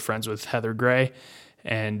really good friends with Heather Gray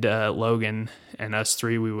and Logan, and us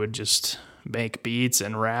three, we would just make beats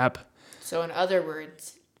and rap. So in other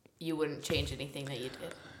words, you wouldn't change anything that you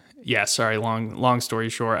did. Yeah, sorry, long story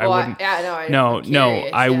short, Well,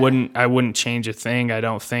 I wouldn't. I wouldn't change a thing. I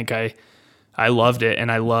don't think I loved it,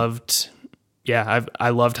 and I loved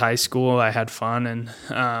high school. I had fun, and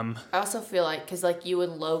I also feel like, because like you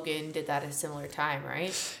and Logan did that at a similar time,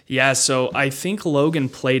 right? yeah. So I think Logan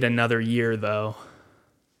played another year though,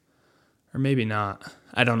 or maybe not.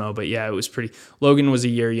 I don't know, but yeah, it was pretty. Logan was a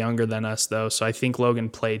year younger than us though, so I think Logan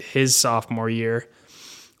played his sophomore year,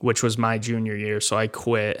 which was my junior year. So I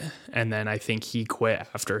quit, and then I think he quit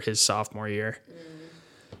after his sophomore year.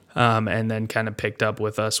 And then kind of picked up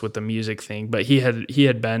with us with the music thing. But he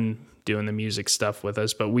had been doing the music stuff with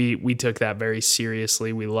us, but we took that very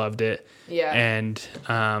seriously. We loved it. Yeah. And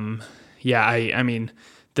I mean,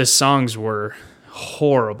 the songs were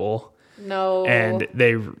horrible. No. And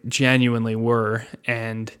they genuinely were,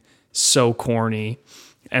 and so corny.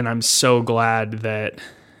 And I'm so glad that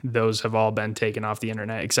those have all been taken off the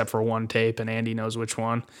internet except for one tape, and Andy knows which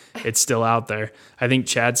one. It's still out there. I think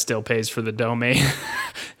Chad still pays for the domain,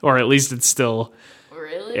 or at least it's still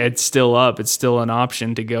up. It's still an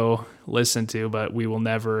option to go listen to, but we will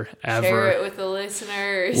never ever share it with the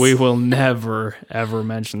listeners. We will never ever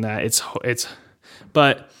mention that.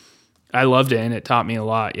 But I loved it, and it taught me a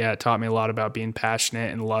lot. Yeah, it taught me a lot about being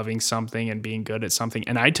passionate and loving something and being good at something.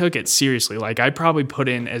 And I took it seriously. Like, I probably put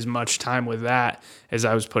in as much time with that as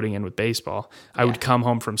I was putting in with baseball. I would come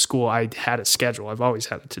home from school. I had a schedule. I've always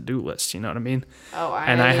had a to-do list, you know what I mean? Oh,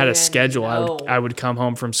 I had a schedule. I would come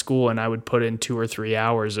home from school, and I would put in 2 or 3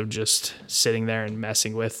 hours of just sitting there and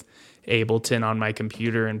messing with Ableton on my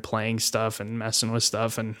computer and playing stuff and messing with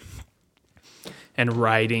stuff and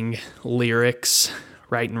writing lyrics,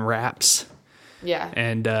 writing raps. Yeah.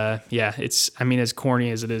 And as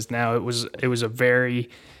corny as it is now, it was a very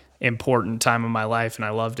important time of my life, and I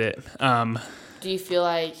loved it. Do you feel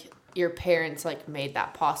like your parents like made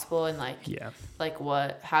that possible, and like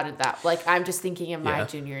how did that, like, I'm just thinking of my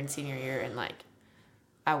junior and senior year, and like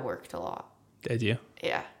I worked a lot. Did you?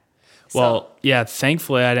 Yeah. Well, yeah,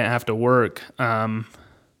 thankfully I didn't have to work.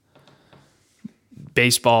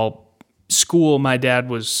 Baseball, school, my dad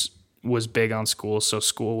was big on school, so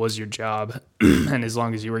school was your job. And as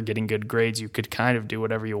long as you were getting good grades, you could kind of do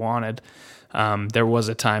whatever you wanted. There was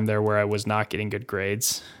a time there where I was not getting good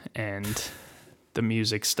grades, and the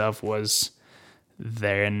music stuff was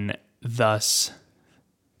then thus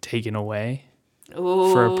taken away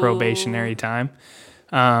for a probationary time.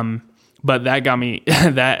 But that got me,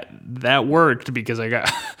 that worked because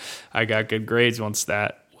I got good grades once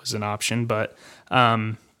that was an option. But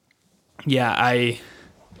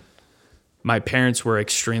my parents were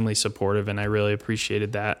extremely supportive, and I really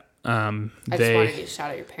appreciated that. I just want to get a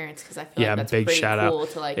shout out your parents, because I feel like that's big pretty shout cool out.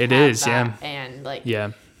 to like it have is, that and like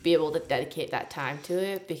be able to dedicate that time to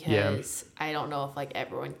it, because I don't know if like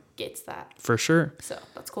everyone gets that. For sure. So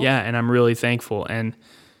that's cool. Yeah, and I'm really thankful. And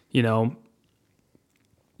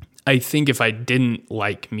I think if I didn't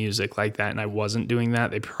like music like that and I wasn't doing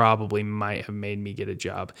that, they probably might have made me get a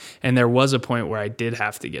job. And there was a point where I did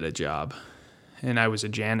have to get a job, and I was a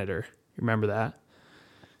janitor. You remember that?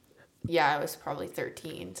 Yeah, I was probably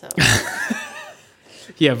 13, so.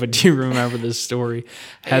 Yeah, but do you remember this story?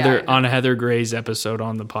 On Heather Gray's episode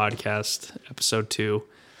on the podcast, episode 2,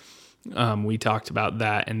 we talked about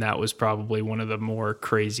that, and that was probably one of the more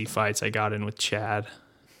crazy fights I got in with Chad.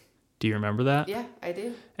 Do you remember that? Yeah, I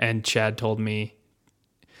do. And Chad told me,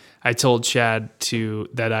 I told Chad you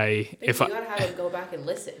gotta have him go back and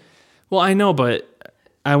listen. Well, I know, but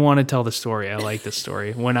I want to tell the story. I like the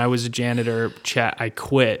story. When I was a janitor, I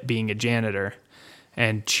quit being a janitor,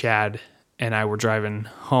 and Chad and I were driving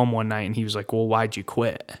home one night, and he was like, "Well, why'd you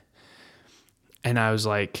quit?" And I was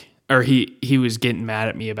like, or he was getting mad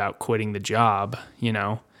at me about quitting the job,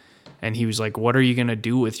 and he was like, "What are you going to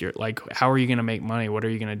do with how are you going to make money? What are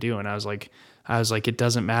you going to do?" And I was like, "It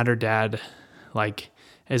doesn't matter, Dad. Like,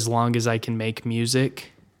 as long as I can make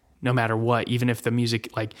music, no matter what, even if the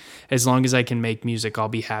music, as long as I can make music, I'll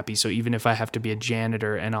be happy. So even if I have to be a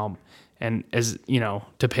janitor to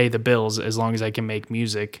pay the bills, as long as I can make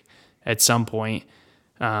music at some point."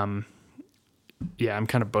 I'm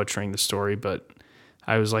kind of butchering the story, but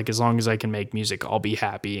I was like, as long as I can make music, I'll be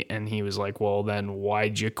happy. And he was like, "Well, then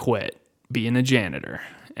why'd you quit being a janitor?"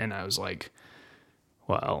 And I was like,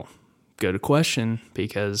 well, good question,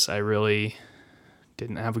 because I really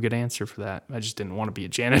didn't have a good answer for that. I just didn't want to be a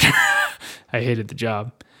janitor. I hated the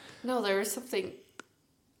job. No, there was something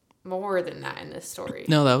more than that in this story.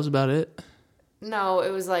 No, that was about it. No, it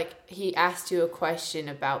was like he asked you a question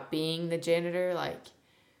about being the janitor, like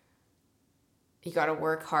you got to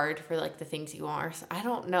work hard for like the things you want. I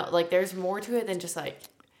don't know. Like there's more to it than just like.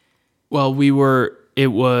 Well, It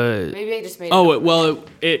was. Maybe I just made.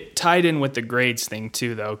 It tied in with the grades thing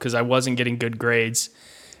too, though, because I wasn't getting good grades,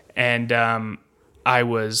 and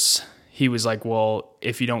He was like, well,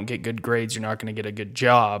 if you don't get good grades, you're not going to get a good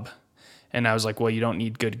job, and I was like, well, you don't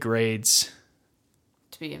need good grades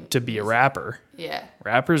to be a rapper. Yeah.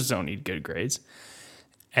 Rappers don't need good grades,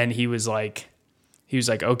 and he was like,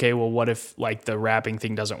 okay, well, what if like the rapping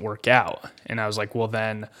thing doesn't work out? And I was like, well,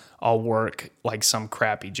 then I'll work like some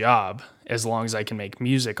crappy job. As long as I can make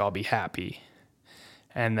music, I'll be happy.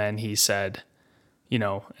 And then he said,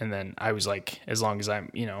 and then I was like, as long as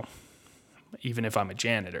I'm, even if I'm a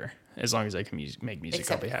janitor, as long as I can make music,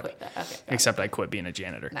 I'll be happy. Except I quit being a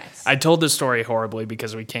janitor. Nice. I told this story horribly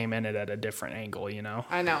because we came in it at a different angle, I know.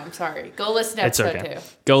 I'm sorry. Go listen to episode 2.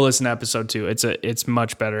 Go listen to episode 2. It's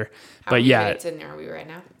much better. How many minutes in are we right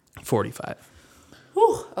now? 45.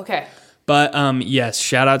 Whew. Okay. But yes,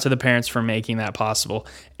 shout out to the parents for making that possible.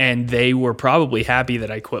 And they were probably happy that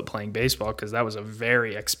I quit playing baseball because that was a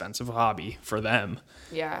very expensive hobby for them.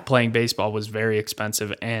 Yeah. Playing baseball was very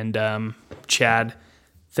expensive. And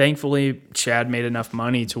thankfully, Chad made enough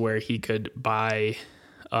money to where he could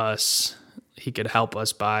help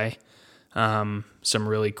us buy some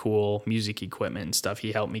really cool music equipment and stuff.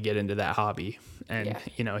 He helped me get into that hobby. And,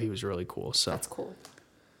 he was really cool. So that's cool.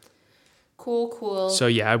 Cool. So,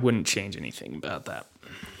 yeah, I wouldn't change anything about that.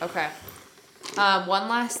 Okay. One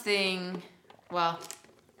last thing. Well,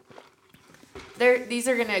 these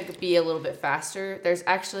are going to be a little bit faster. There's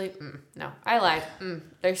actually... no, I lied.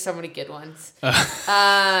 There's so many good ones.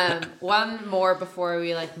 One more before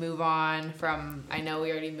we, move on from... I know we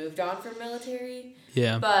already moved on from military.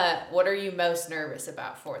 Yeah. But what are you most nervous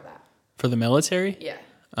about for that? For the military? Yeah.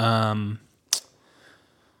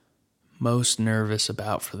 Most nervous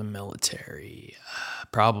about for the military,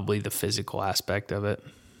 probably the physical aspect of it.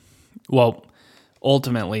 Well,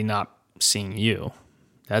 ultimately not seeing you.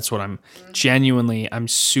 That's what I'm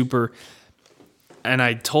super, and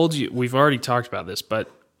I told you, we've already talked about this,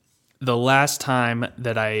 but the last time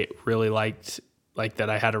that I really liked, that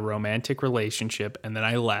I had a romantic relationship and then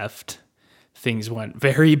I left, things went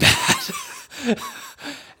very bad.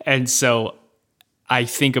 And so I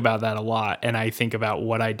think about that a lot, and I think about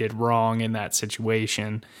what I did wrong in that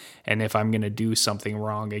situation, and if I'm going to do something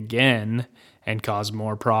wrong again and cause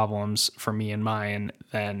more problems for me and mine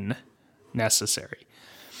than necessary.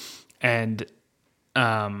 And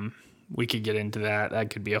we could get into that. That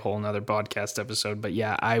could be a whole nother podcast episode. But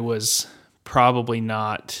yeah, I was definitely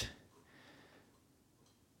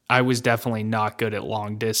not good at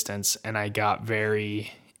long distance, and I got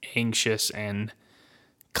very anxious and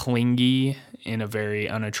clingy in a very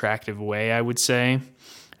unattractive way, I would say.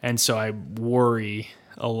 And so I worry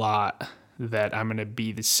a lot that I'm going to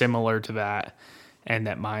be similar to that, and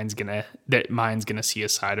that mine's going to see a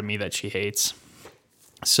side of me that she hates.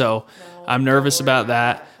 So I'm nervous about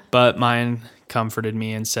that, but mine comforted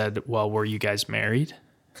me and said, well, were you guys married?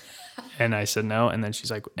 And I said no. And then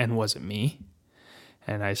she's like, and was it me?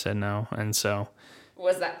 And I said no. And so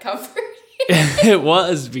was that comfort? It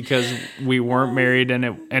was, because we weren't married,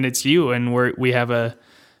 and it's you, and we have a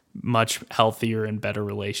much healthier and better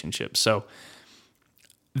relationship. So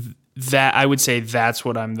that, I would say, that's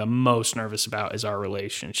what I'm the most nervous about, is our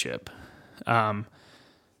relationship.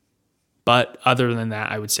 But other than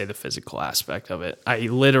that, I would say the physical aspect of it. I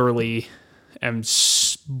literally am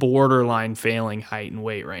borderline failing height and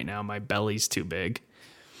weight right now. My belly's too big.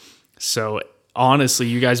 So honestly,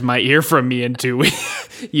 you guys might hear from me in 2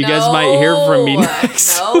 weeks. You guys might hear from me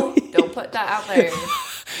next week. Don't put that out there.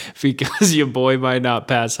 Because your boy might not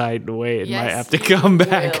pass height and weight and might have to come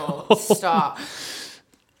back home. Stop.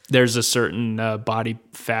 There's a certain body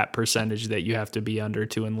fat percentage that you have to be under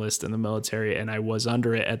to enlist in the military, and I was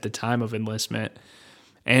under it at the time of enlistment.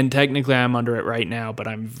 And technically I'm under it right now, but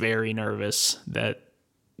I'm very nervous that,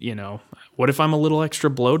 what if I'm a little extra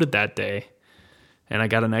bloated that day? And I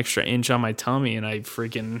got an extra inch on my tummy, and I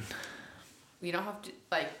freaking... We don't have to,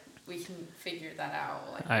 we can figure that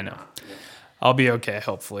out. I know. I'll be okay,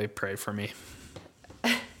 hopefully. Pray for me.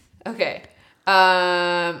 Okay.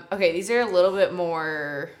 Okay, these are a little bit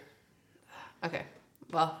more... Okay.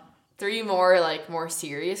 Well, 3 more, more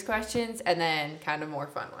serious questions, and then kind of more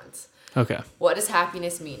fun ones. Okay. What does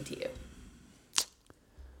happiness mean to you?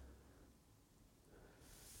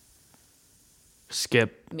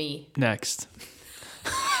 Skip. Me. Next.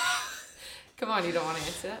 Come on, you don't want to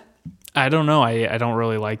answer that? I don't know. I don't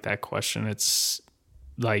really like that question. It's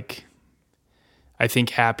I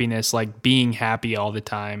think happiness, being happy all the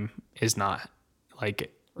time, is not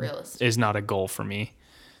realistic. Is not a goal for me.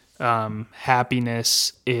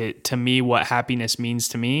 Happiness, to me, what happiness means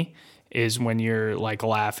to me is when you're like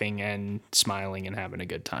laughing and smiling and having a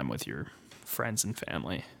good time with your friends and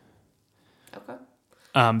family. Okay.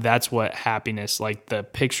 That's what happiness, like the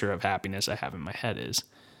picture of happiness I have in my head is.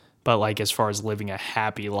 But like as far as living a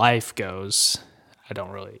happy life goes,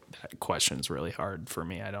 that question's really hard for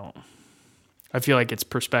me. I feel like it's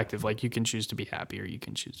perspective. Like you can choose to be happy or you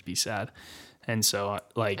can choose to be sad. And so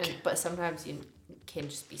but sometimes you can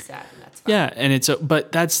just be sad and that's fine. Yeah. And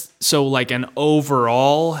but that's so like an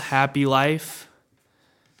overall happy life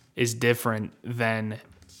is different than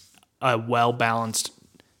a well-balanced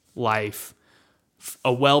life,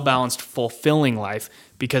 a well-balanced, fulfilling life,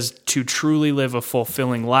 because to truly live a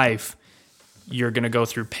fulfilling life, you're going to go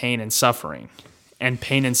through pain and suffering. And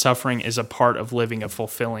pain and suffering is a part of living a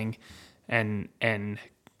fulfilling and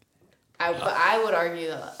I would argue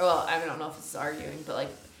that, well, I don't know if this is arguing, but like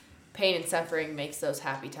pain and suffering makes those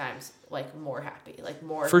happy times like more happy, like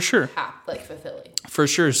more for sure, like fulfilling. For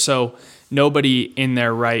sure. So nobody in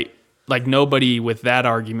their right, like nobody with that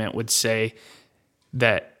argument would say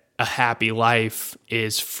that a happy life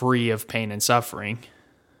is free of pain and suffering,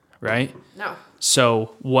 right? No.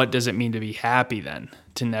 So what does it mean to be happy then?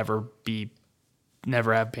 To never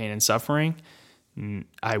have pain and suffering?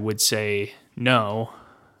 I would say no,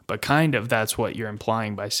 but kind of that's what you're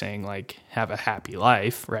implying by saying like have a happy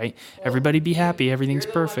life, right? Well, everybody be happy, everything's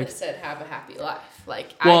you're the perfect. One that said have a happy life.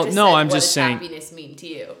 Like, well, I'm just saying. What does happiness mean to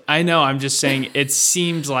you? I know. I'm just saying. It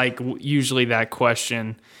seems like usually that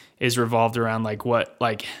question is revolved around like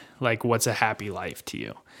what's a happy life to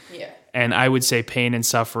you? Yeah. And I would say pain and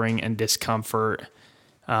suffering and discomfort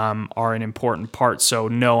are an important part. So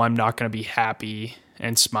no, I'm not going to be happy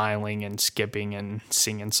and smiling and skipping and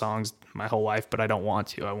singing songs my whole life, but I don't want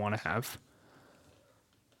to. I want to have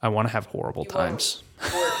horrible times.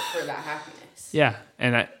 Work for that happiness. Yeah,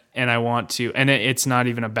 and I want to, and it's not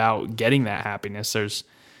even about getting that happiness.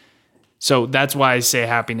 So that's why I say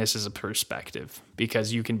happiness is a perspective,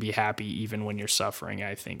 because you can be happy even when you're suffering,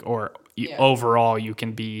 I think, or overall you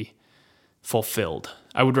can be fulfilled.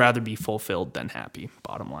 I would rather be fulfilled than happy.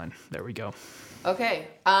 Bottom line. There we go. Okay.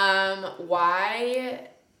 Why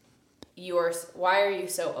are you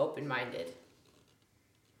so open-minded?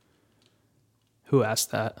 Who asked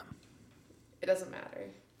that? It doesn't matter.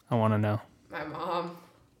 I want to know. My mom.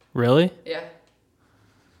 Really? Yeah.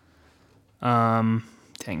 Dang,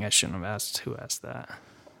 I shouldn't have asked who asked that.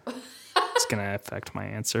 It's going to affect my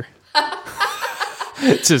answer.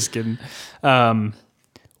 Just kidding.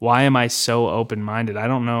 Why am I so open-minded? I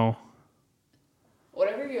don't know.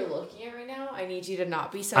 Whatever you're looking at right now, I need you to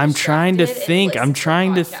not be so I'm trying to think. I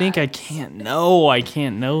can't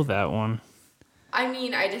know that one. I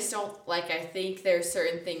mean, I just don't, I think there's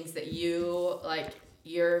certain things that you,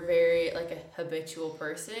 you're very, a habitual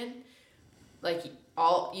person.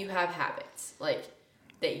 You have habits,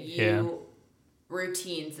 that you,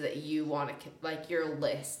 routines that you want to, your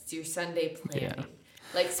lists, your Sunday planning,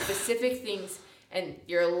 specific things, and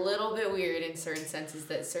you're a little bit weird in certain senses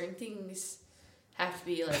that certain things have to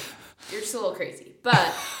be, you're just a little crazy.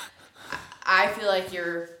 But I feel like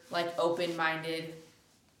you're, open-minded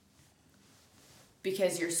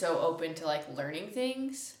because you're so open to, learning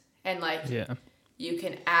things, and, you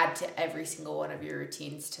can add to every single one of your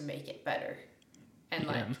routines to make it better.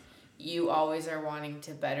 And, you always are wanting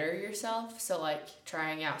to better yourself. So,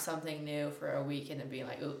 trying out something new for a week and then being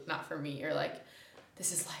ooh, not for me. Or,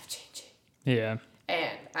 this is life-changing. Yeah.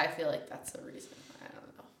 And I feel like that's the reason. I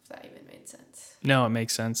don't know if that even made sense. No, it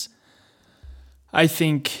makes sense. I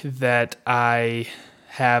think that I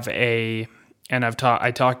have I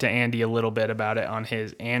talked to Andy a little bit about it on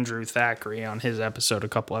Andrew Thackeray on his episode a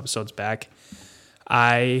couple episodes back.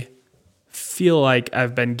 I feel like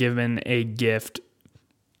I've been given a gift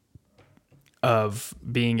of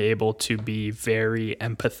being able to be very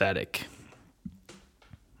empathetic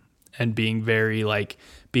and being very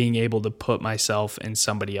being able to put myself in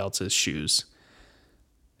somebody else's shoes.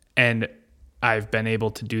 And I've been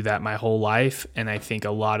able to do that my whole life. And I think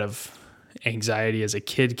a lot of anxiety as a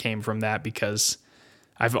kid came from that, because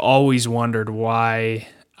I've always wondered why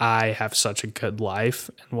I have such a good life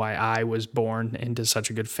and why I was born into such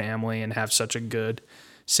a good family and have such a good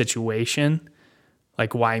situation.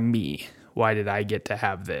 Why me? Why did I get to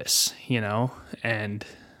have this, And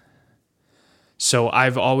so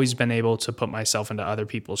I've always been able to put myself into other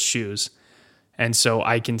people's shoes. And so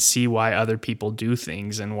I can see why other people do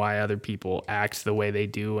things and why other people act the way they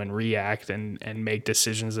do and react and make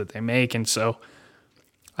decisions that they make. And so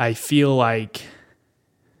I feel like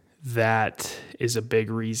that is a big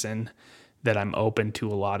reason that I'm open to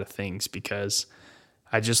a lot of things, because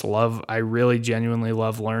I really genuinely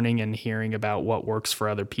love learning and hearing about what works for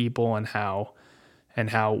other people and how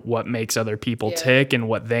how what makes other people tick and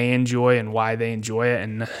what they enjoy and why they enjoy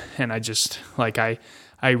it. And I just like, I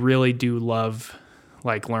really do love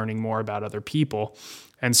like learning more about other people.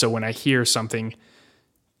 And so when I hear something,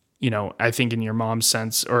 I think in your mom's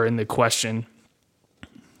sense or in the question,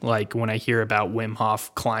 like when I hear about Wim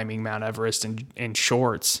Hof climbing Mount Everest in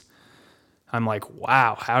shorts, I'm like,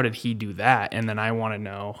 wow, how did he do that? And then I want to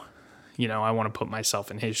know, I want to put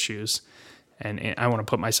myself in his shoes and I want to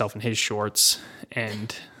put myself in his shorts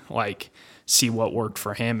and like see what worked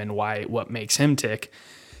for him and what makes him tick.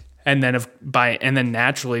 And then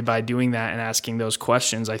naturally by doing that and asking those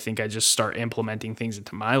questions, I think I just start implementing things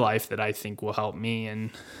into my life that I think will help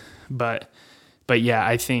me. But yeah,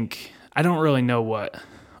 I think I don't really know what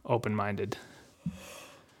open-minded,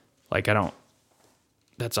 like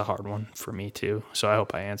that's a hard one for me too. So I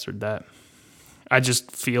hope I answered that. I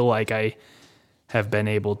just feel like I've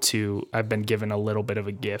been given a little bit of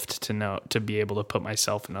a gift to be able to put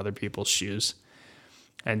myself in other people's shoes.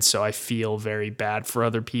 And so I feel very bad for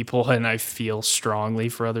other people and I feel strongly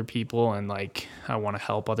for other people and like I want to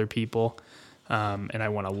help other people. And I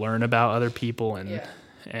want to learn about other people and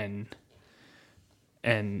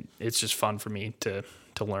it's just fun for me to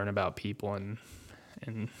learn about people and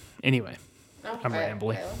anyway, I'm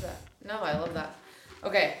rambling. I love that. No, I love that.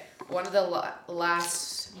 Okay. One of the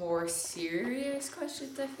last more serious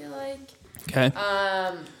questions, I feel like. Okay.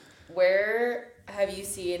 Where have you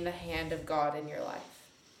seen the hand of God in your life?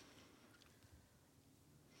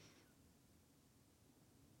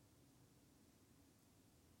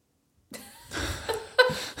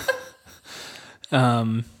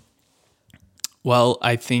 Well,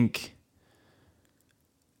 I think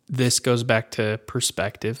this goes back to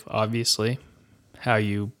perspective, obviously, how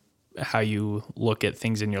you look at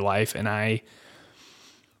things in your life. And I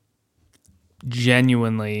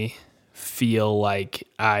genuinely feel like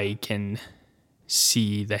I can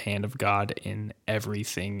see the hand of God in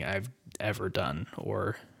everything I've ever done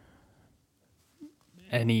or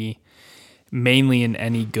mainly in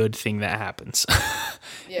any good thing that happens.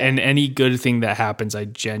 And any good thing that happens, I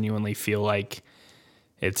genuinely feel like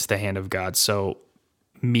it's the hand of God. So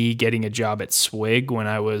me getting a job at Swig when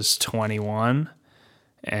I was 21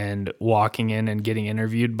 and walking in and getting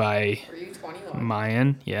interviewed by Were you 21?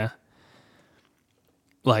 Mayan, yeah.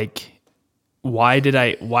 Like, why did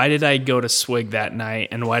I go to Swig that night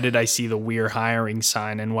and why did I see the "we're hiring"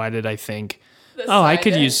 sign and why did I think, I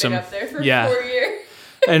could use some, up there for 4 years.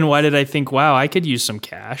 And why did I think, wow, I could use some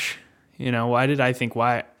cash? Why did I think,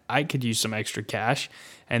 why I could use some extra cash?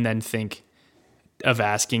 And then think of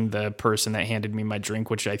asking the person that handed me my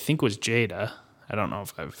drink, which I think was Jada. I don't know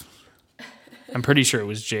if I'm pretty sure it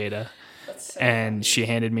was Jada. That's so and funny. She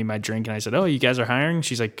handed me my drink and I said, "Oh, you guys are hiring?"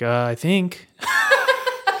 She's like, I think.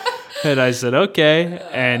 And I said, okay.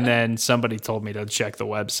 And then somebody told me to check the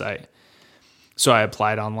website. So I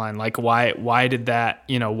applied online. Like, why did that,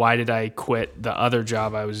 why did I quit the other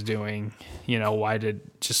job I was doing?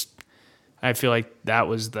 I feel like that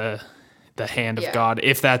was the hand of God.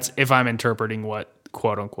 If I'm interpreting what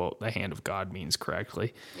quote unquote the hand of God means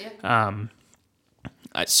correctly. Yeah.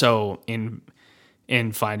 So in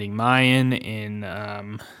finding Mayan,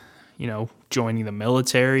 in, joining the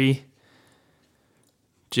military,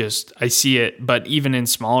 I see it, but even in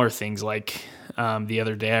smaller things, like the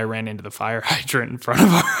other day I ran into the fire hydrant in front of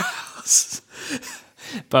our house.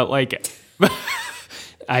 But like,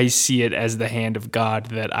 I see it as the hand of God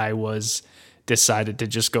that I decided to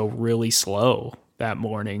just go really slow that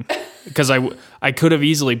morning because I could have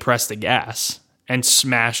easily pressed the gas and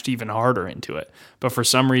smashed even harder into it. But for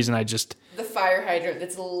some reason, the fire hydrant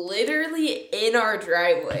that's literally in our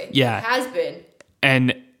driveway. Yeah. It has been.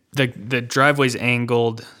 And the driveway's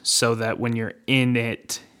angled so that when you're in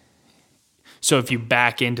it, so if you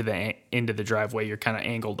back into the driveway, you're kind of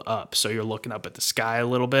angled up. So you're looking up at the sky a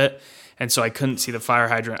little bit. And so I couldn't see the fire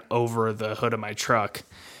hydrant over the hood of my truck.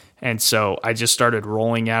 And so I just started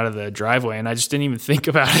rolling out of the driveway and I just didn't even think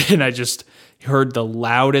about it. And I just heard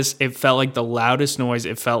it felt like the loudest noise.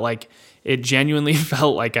 It genuinely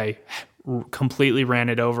felt like I completely ran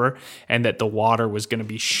it over and that the water was going to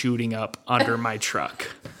be shooting up under my truck.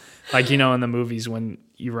 Like, in the movies when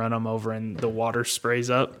you run them over and the water sprays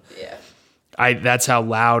up. Yeah. That's how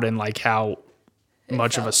loud and like how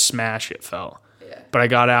much of a smash it felt. Yeah. But I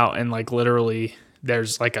got out and like literally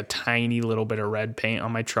there's like a tiny little bit of red paint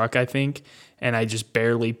on my truck, I think. And I just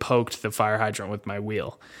barely poked the fire hydrant with my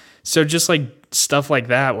wheel. So just like stuff like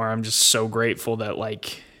that where I'm just so grateful that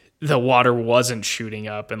like the water wasn't shooting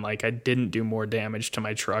up and like I didn't do more damage to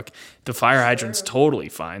my truck. The fire hydrant's totally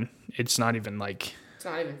fine. It's not even phased.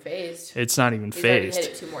 He's It's not even already phased. hit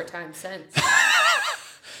it 2 more times since.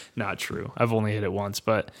 not true. I've only hit it once,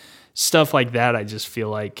 but stuff like that, I feel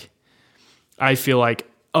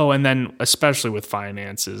like, oh, and then especially with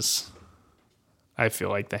finances, I feel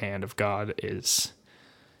like the hand of God is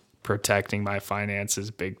protecting my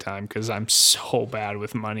finances big time because I'm so bad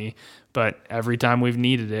with money. But every time we've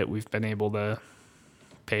needed it, we've been able to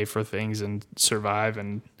pay for things and survive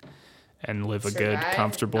and live a good,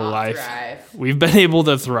 comfortable life. Thrive. We've been able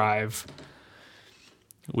to thrive.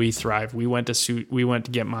 We thrive. We went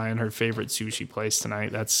to get Maya her favorite sushi place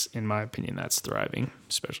tonight. That's, in my opinion, that's thriving,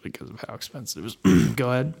 especially because of how expensive it was.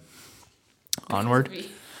 Go ahead. Onward.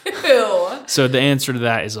 Ew. So the answer to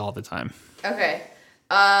that is all the time. Okay.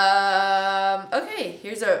 Okay,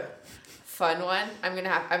 here's a fun one. I'm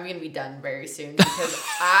gonna be done very soon because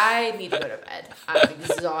I need to go to bed. I'm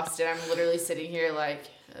exhausted. I'm literally sitting here like,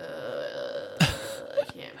 I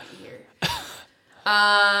can't be here.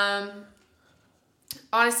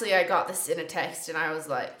 Honestly, I got this in a text and I was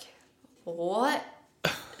like, what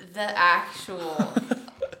the actual?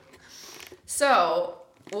 So,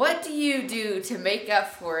 what do you do to make up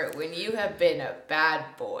for it when you have been a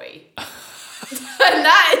bad boy? And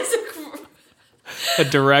that is A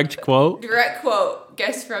direct quote? direct quote.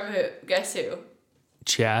 Guess from who? Guess who?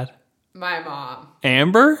 Chad? My mom.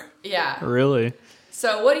 Amber? Yeah. Really?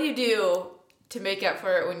 So what do you do to make up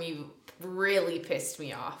for it when you really pissed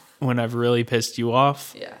me off? When I've really pissed you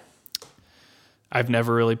off? Yeah. I've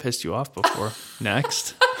never really pissed you off before.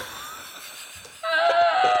 Next.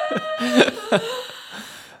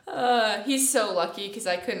 He's so lucky because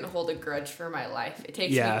I couldn't hold a grudge for my life. It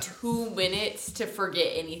takes me 2 minutes to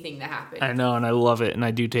forget anything that happened. I know, and I love it, and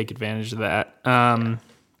I do take advantage of that. I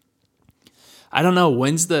don't know.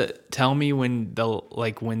 Tell me when's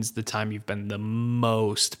the time you've been the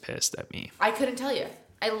most pissed at me? I couldn't tell you.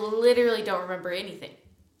 I literally don't remember anything.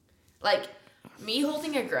 Like, me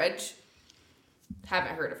holding a grudge,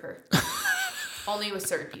 haven't heard of her. Only with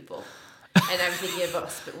certain people. And I'm thinking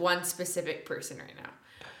about one specific person right now.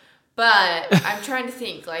 But I'm trying to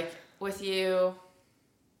think, like, with you,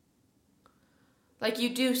 like, you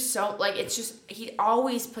do so, like, it's just, he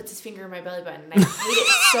always puts his finger in my belly button, and I hate it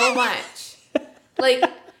so much. Like,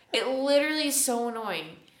 it literally is so annoying.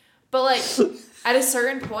 But, like, at a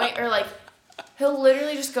certain point, or, like, he'll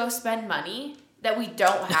literally just go spend money that we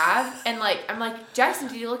don't have, and, like, I'm like, Jackson,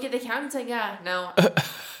 did you look at the account? He's like, yeah, no.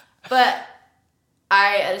 But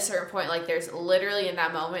at a certain point, like, there's literally in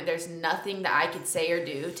that moment, there's nothing that I could say or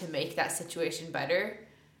do to make that situation better.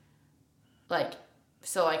 Like,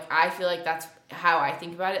 so, like, I feel like that's how I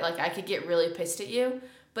think about it. Like, I could get really pissed at you,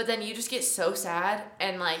 but then you just get so sad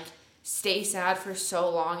and, like, stay sad for so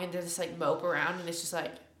long and just, like, mope around. And it's just,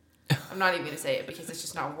 like, I'm not even going to say it because it's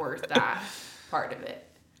just not worth that part of it.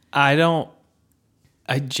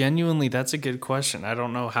 I genuinely, that's a good question. I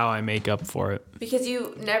don't know how I make up for it. Because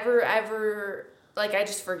you never, ever, like, I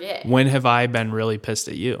just forget. When have I been really pissed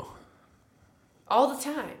at you? All the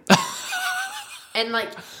time. And, like,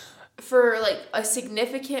 for, like, a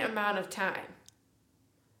significant amount of time.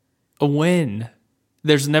 When?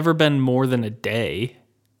 There's never been more than a day.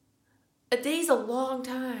 A day's a long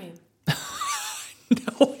time.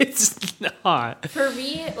 No, it's not. For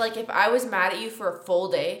me, like, if I was mad at you for a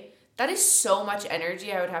full day, that is so much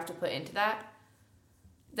energy I would have to put into that.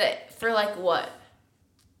 That for, like, what?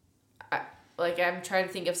 I'm trying to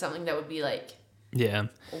think of something that would be, like, yeah,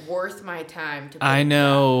 worth my time to put I into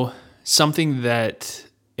know that. something that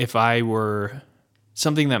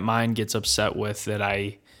something that mine gets upset with that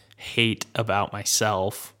I hate about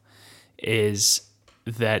myself is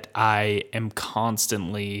that I am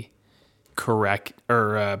constantly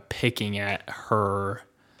picking at her.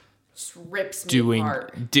 Just rips me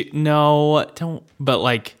apart. No, don't. But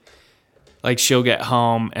like she'll get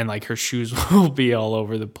home and like her shoes will be all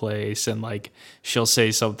over the place, and like she'll say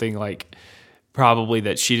something like probably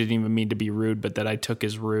that she didn't even mean to be rude, but that I took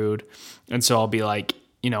as rude, and so I'll be like,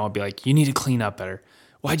 you need to clean up better.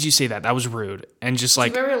 Why'd you say that? That was rude. And just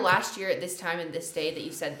like, do you remember last year at this time and this day that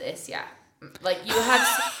you said this? Yeah. Like, you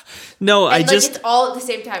had... No, and it's all at the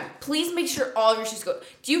same time. Please make sure all of your shoes go...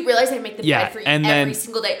 Do you realize I make the bed for you every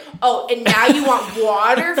single day? Oh, and now you want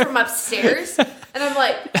water from upstairs? And I'm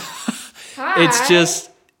like, hi.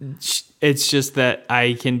 It's just that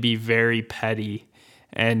I can be very petty,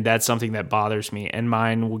 and that's something that bothers me. And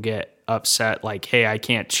mine will get upset, like, hey, I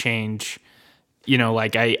can't change...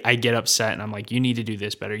 like I get upset and I'm like, you need to do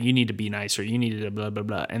this better. You need to be nicer. You need to blah, blah,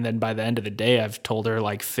 blah. And then by the end of the day, I've told her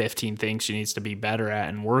like 15 things she needs to be better at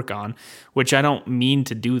and work on, which I don't mean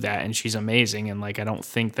to do that. And she's amazing. And like, I don't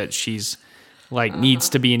think that she's like needs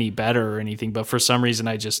to be any better or anything. But for some reason,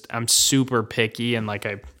 I'm super picky and like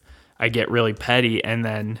I get really petty. And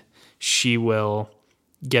then she will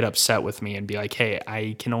get upset with me and be like, hey,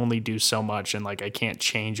 I can only do so much and like I can't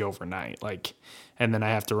change overnight. Like, and then I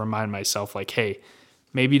have to remind myself like, hey,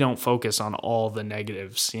 maybe don't focus on all the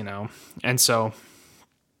negatives, you know? And so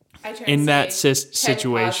I try in to that say 10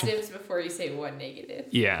 situation, positives before you say one negative.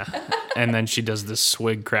 yeah. And then she does this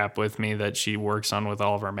swig crap with me that she works on with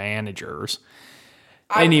all of our managers.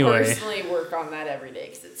 I Anyway. personally work on that every day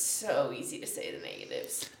because it's so easy to say the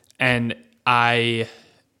negatives. And I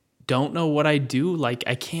don't know what I do. Like,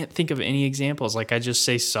 I can't think of any examples. Like, I just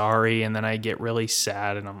say sorry, and then I get really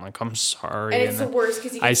sad, and I'm like, I'm sorry. And it's the then worst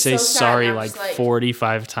because I say so sad, sorry and I'm like just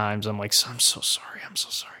 45 times. I'm like, I'm so sorry. I'm so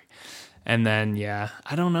sorry. And then, yeah,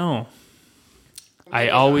 I don't know.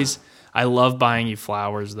 I love buying you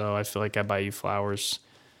flowers, though. I feel like I buy you flowers.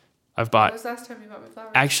 When was the last time you bought me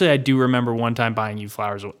flowers? Actually, I do remember one time buying you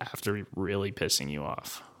flowers after really pissing you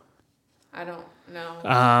off. I don't know.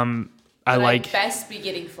 I But like, I'd best be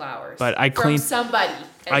getting flowers. but I from clean somebody.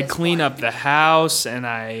 I clean up the house, and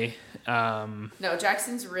I No,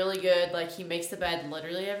 Jackson's really good. Like, he makes the bed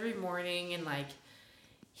literally every morning, and like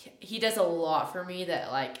he does a lot for me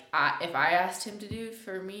that like if I asked him to do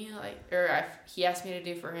for me, like, or if he asked me to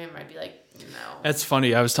do for him, I'd be like, no. That's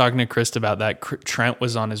funny. I was talking to Chris about that. Trent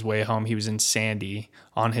was on his way home. He was in Sandy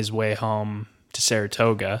on his way home to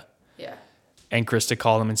Saratoga. Yeah. And Krista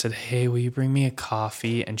called him and said, hey, will you bring me a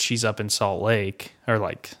coffee? And she's up in Salt Lake or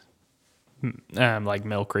like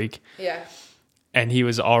Mill Creek. Yeah. And he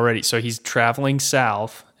was already, so he's traveling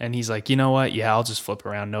south and he's like, you know what? Yeah, I'll just flip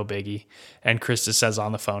around. No biggie. And Krista says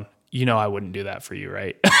on the phone, you know, I wouldn't do that for you,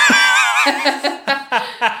 right?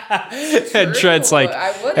 And Trent's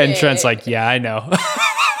like, yeah, I know.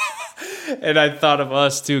 And I thought of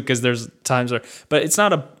us too, because there's times where, but it's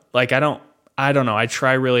not I don't know. I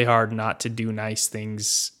try really hard not to do nice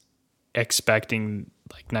things expecting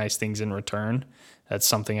like nice things in return. That's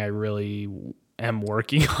something I really am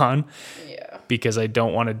working on. Yeah. Because I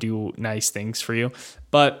don't want to do nice things for you.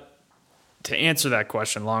 But to answer that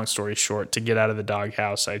question, long story short, to get out of the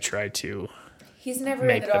doghouse, I try to He's never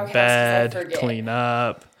make in the the doghouse bed, because I forget. clean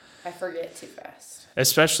up. I forget too fast.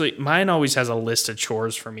 Especially, mine always has a list of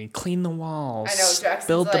chores for me. Clean the walls. I know, Jackson's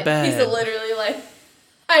build like, the bed. he's literally like,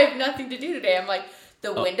 I have nothing to do today. I'm like,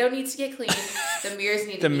 the window needs to get cleaned. The mirrors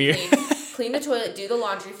need to be cleaned. Clean the toilet, do the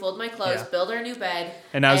laundry, fold my clothes, build our new bed.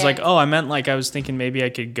 And I was like, oh, I meant like I was thinking maybe I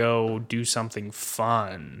could go do something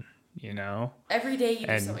fun, you know? Every day you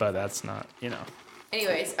do something But fun. that's not, you know.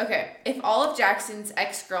 Anyways, okay. If all of Jackson's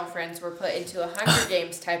ex-girlfriends were put into a Hunger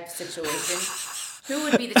Games type situation, who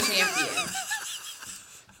would be the champion?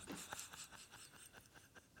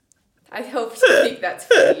 I hope you think that's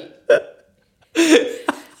funny.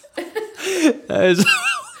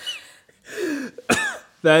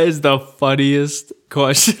 That is the funniest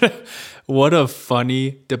question. What a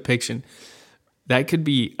funny depiction. That could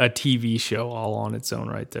be a TV show all on its own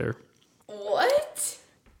right there. What?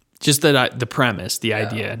 Just the premise, the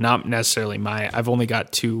idea, not necessarily I've only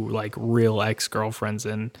got 2 like real ex-girlfriends,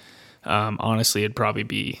 and honestly, it'd probably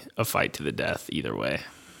be a fight to the death either way.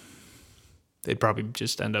 They'd probably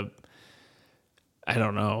just end up, I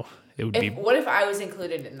don't know. It would be. What if I was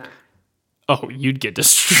included in that? Oh, you'd get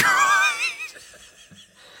destroyed.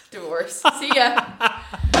 Divorce. See ya.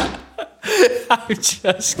 I'm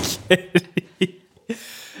just kidding.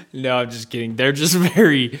 No, I'm just kidding. They're just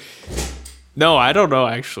very. No, I don't know.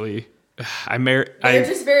 Actually, They're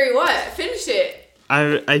just very what? Finish it.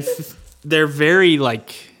 They're very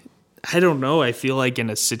like. I don't know. I feel like in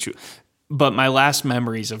a situation, but my last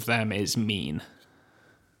memories of them is mean.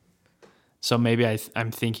 So maybe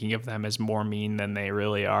I'm thinking of them as more mean than they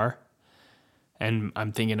really are. And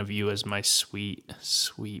I'm thinking of you as my sweet,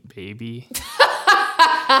 sweet baby.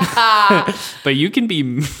 But you can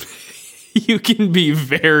be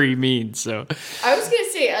very mean. So I was gonna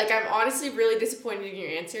say, like, I'm honestly really disappointed in your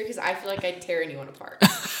answer because I feel like I'd tear anyone apart.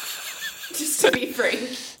 Just to be frank.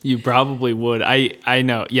 you probably would. I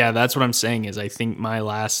know. Yeah, that's what I'm saying is I think my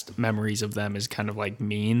last memories of them is kind of like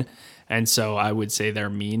mean. And so I would say they're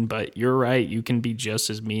mean, but you're right. You can be just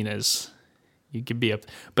as mean as you could be up.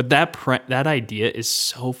 But that idea is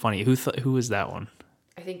so funny. Who was that one?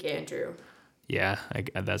 I think Andrew. Yeah,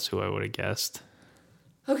 that's who I would have guessed.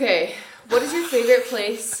 Okay, what is your favorite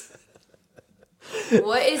place?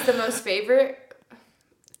 What is the most favorite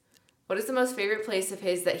place of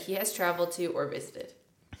his that he has traveled to or visited?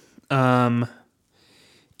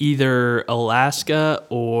 Either Alaska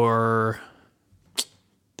or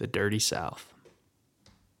the Dirty South.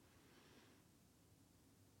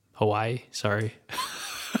 Hawaii, sorry.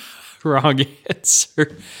 Wrong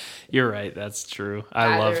answer. You're right, that's true.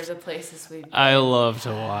 There's a places we've been. I loved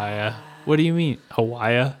Hawaii. What do you mean?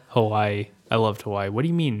 Hawaii? I loved Hawaii. What do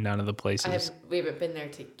you mean none of the places? We haven't been there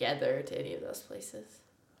together to any of those places.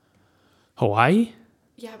 Hawaii?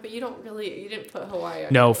 Yeah, but you didn't put Hawaii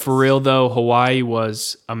on No, your for list. real though, Hawaii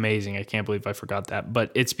was amazing. I can't believe I forgot that.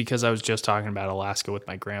 But it's because I was just talking about Alaska with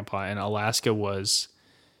my grandpa, and Alaska was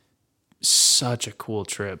such a cool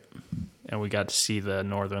trip. And we got to see the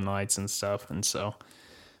Northern Lights and stuff. And so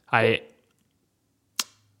I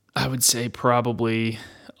would say probably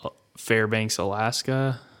Fairbanks,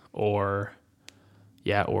 Alaska, or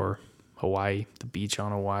Hawaii, the beach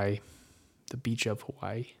on Hawaii, the beach of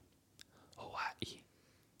Hawaii.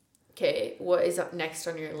 Okay, what is up next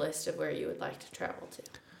on your list of where you would like to travel to?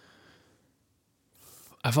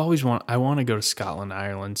 I want to go to Scotland,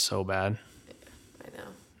 Ireland so bad. I know.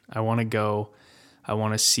 I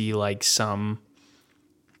want to see like some,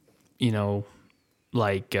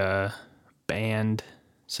 like band,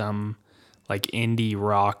 some like indie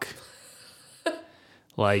rock,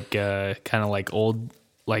 like kind of like old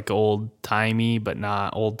timey, but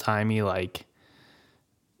not old timey, like,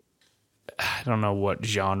 I don't know what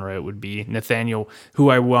genre it would be. Who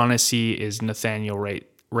I want to see is Nathaniel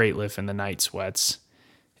Rateliff and the Night Sweats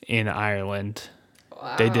in Ireland.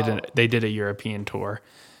 Wow. They did a European tour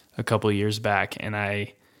a couple of years back, and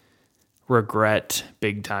I regret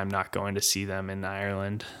big time not going to see them in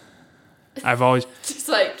Ireland. I've always Just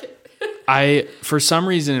like... for some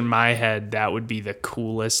reason in my head, that would be the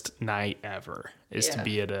coolest night ever, is to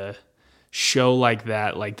be at a show like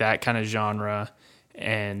that kind of genre,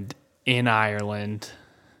 and in Ireland.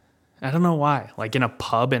 I don't know why. Like in a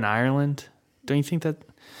pub in Ireland. Don't you think that?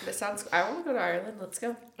 That sounds... I want to go to Ireland. Let's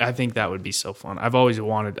go. I think that would be so fun. I've always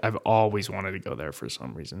wanted to go there for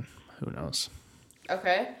some reason. Who knows?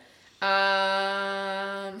 Okay.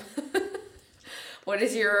 What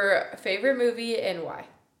is your favorite movie and why?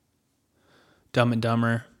 Dumb and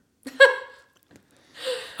Dumber.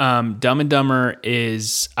 Dumb and Dumber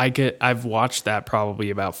is... I've watched that probably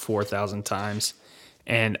about 4,000 times.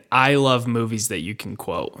 And I love movies that you can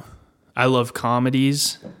quote. I love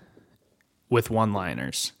comedies with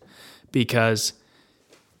one-liners, because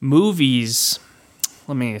movies,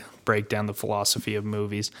 let me break down the philosophy of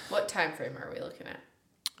movies. What time frame are we looking at?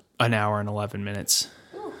 An hour and 11 minutes.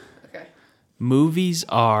 Ooh, okay. Movies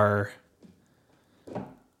are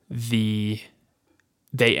they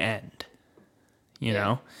end, you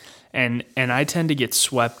know? And I tend to get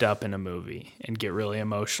swept up in a movie and get really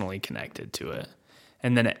emotionally connected to it.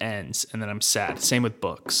 And then it ends, and then I'm sad. Same with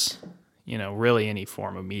books, really any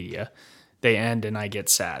form of media. They end and I get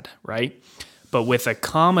sad, right? But with a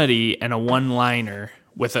comedy and a one-liner,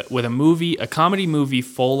 with a comedy movie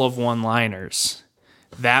full of one-liners,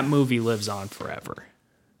 that movie lives on forever.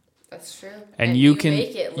 That's true. And you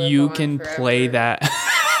can play that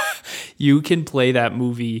you can play that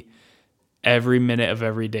movie every minute of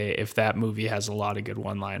every day if that movie has a lot of good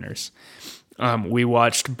one-liners. We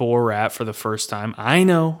watched Borat for the first time. I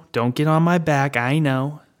know. Don't get on my back. I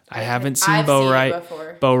know. I haven't seen Borat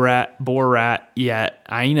yet.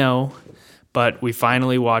 I know. But we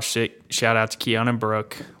finally watched it. Shout out to Keon and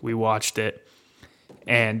Brooke. We watched it.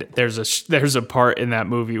 And there's a part in that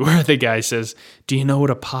movie where the guy says, "Do you know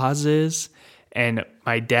what a pause is?" And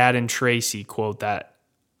my dad and Tracy quote that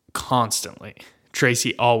constantly.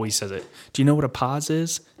 Tracy always says it. "Do you know what a pause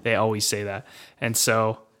is?" They always say that. And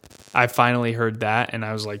so I finally heard that, and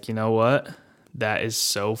I was like, you know what? That is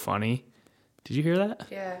so funny. Did you hear that?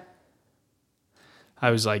 Yeah. I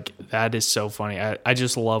was like, that is so funny. I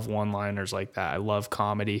just love one-liners like that. I love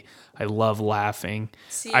comedy. I love laughing.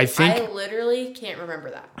 See, I literally can't remember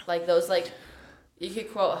that. Like those, like, you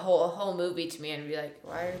could quote a whole movie to me and be like,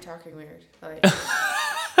 why are you talking weird? Like,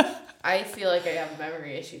 I feel like I have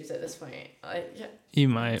memory issues at this point. Like, you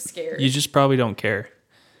might. I'm scared. You just probably don't care.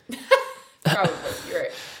 Probably, you're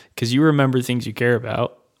right. Because you remember things you care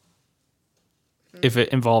about. If it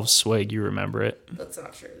involves swig, you remember it. That's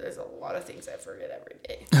not true. There's a lot of things I forget every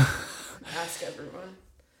day. Ask everyone.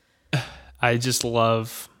 I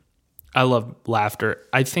love laughter.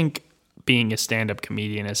 I think being a stand-up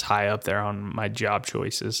comedian is high up there on my job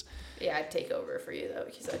choices. Yeah, I'd take over for you, though,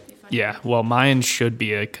 because that'd be funny. Yeah, well, mine should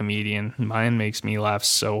be a comedian. Mine makes me laugh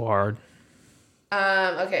so hard.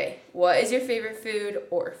 Okay. What is your favorite food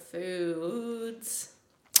or foods?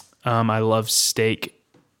 I love steak.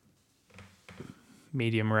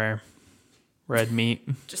 Medium rare. Red meat.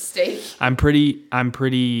 Just steak? I'm pretty,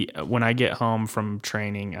 when I get home from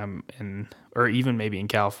training, or even maybe in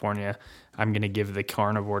California, I'm going to give the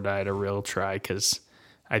carnivore diet a real try, because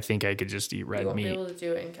I think I could just eat red meat. You won't be able to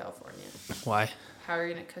do it in California. Why? How are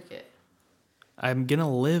you going to cook it? I'm going to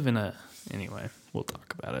live anyway, we'll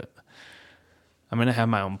talk about it. I'm going to have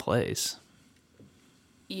my own place.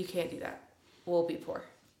 You can't do that. we'll be poor.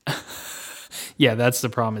 Yeah, that's the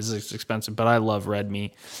problem, is it's expensive, but I love red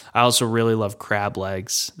meat. I also really love crab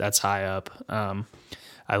legs. That's high up.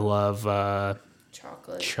 I love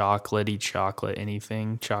chocolate,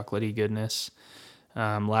 anything chocolatey goodness.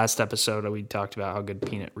 Last episode we talked about how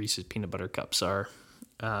good Reese's peanut butter cups are.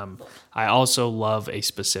 I also love a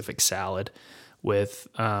specific salad with,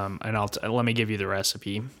 and let me give you the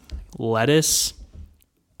recipe: lettuce,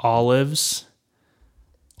 olives,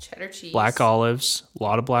 cheddar cheese, black olives, a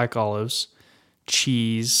lot of black olives,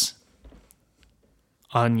 cheese,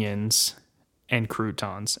 onions, and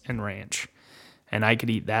croutons and ranch. And I could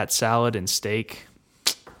eat that salad and steak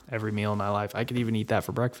every meal in my life. I could even eat that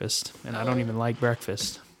for breakfast, and I don't even like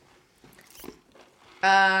breakfast.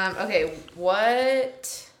 Okay,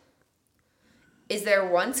 what is there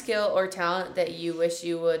one skill or talent that you wish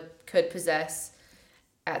you could possess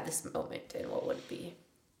at this moment, and what would it be?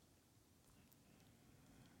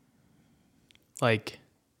 Like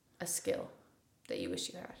a skill that you wish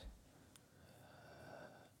you had.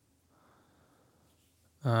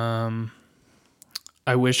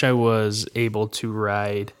 I wish I was able to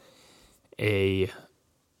ride a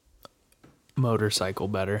motorcycle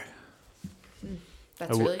better.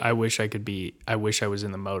 That's really I wish I could be. I wish I was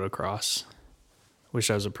in the motocross. Wish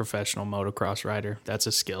I was a professional motocross rider. That's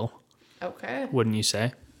a skill. Okay. Wouldn't you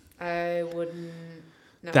say? I wouldn't.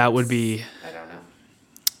 No, That would be. I don't know.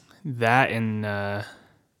 That and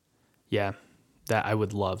yeah, that I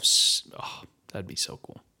would love. Oh, that'd be so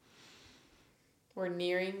cool. We're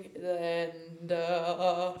nearing the end.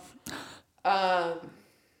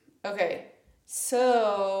 Okay.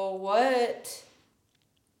 So what?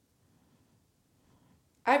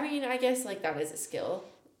 I mean, I guess like that is a skill.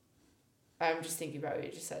 I'm just thinking about what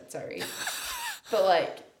you just said. Sorry, but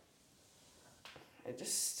like, I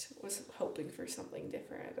just was hoping for something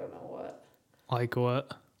different. I don't know what. Like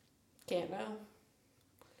what? Can't know.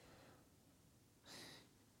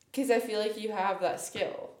 Because I feel like you have that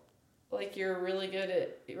skill. Like you're really good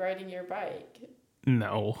at riding your bike.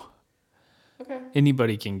 No. Okay.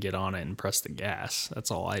 Anybody can get on it and press the gas.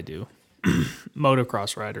 That's all I do.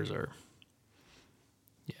 Motocross riders are,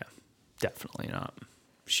 yeah, definitely not.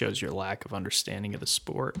 Shows your lack of understanding of the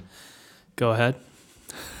sport. Go ahead.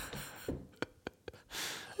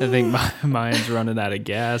 I think mine's running out of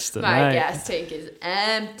gas tonight. My gas tank is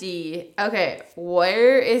empty. Okay,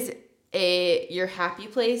 where is your happy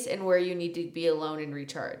place and where you need to be alone and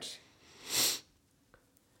recharge?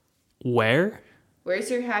 Where?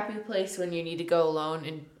 Where's your happy place when you need to go alone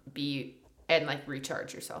and like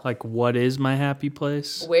recharge yourself? Like, what is my happy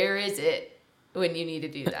place? Where is it when you need to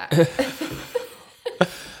do that?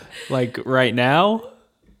 Like right now?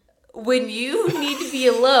 When you need to be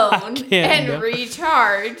alone and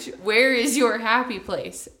recharge, where is your happy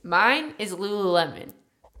place? Mine is Lululemon.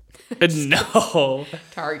 No.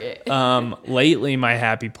 Target. Lately my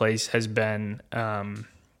happy place has been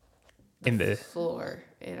in the floor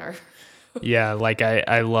in our yeah, like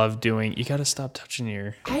I love doing. You got to stop touching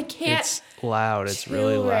your. I can't. It's loud. It's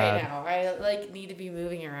really loud right now. I like need to be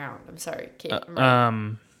moving around. I'm sorry. Kate,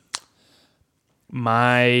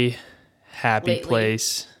 my happy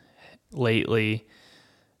place lately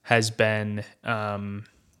has been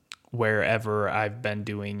wherever I've been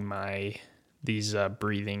doing these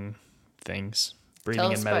breathing things,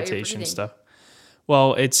 breathing and meditation stuff.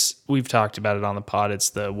 Well, we've talked about it on the pod.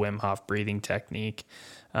 It's the Wim Hof breathing technique.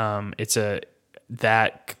 It's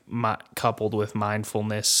coupled with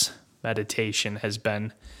mindfulness meditation has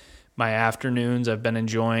been my afternoons. I've been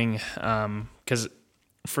enjoying, cause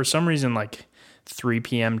for some reason, like 3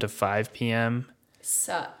 PM to 5 PM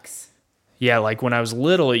sucks. Yeah. Like when I was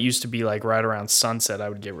little, it used to be like right around sunset, I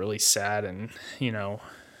would get really sad and,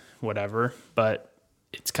 whatever, but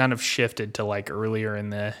it's kind of shifted to like earlier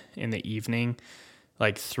in the evening.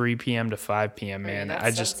 Like 3 p.m. to 5 p.m., man.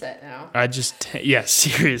 Sunset now. Yeah,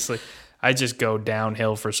 seriously. I just go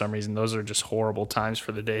downhill for some reason. Those are just horrible times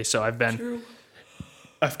for the day. So I've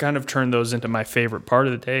kind of turned those into my favorite part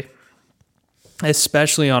of the day,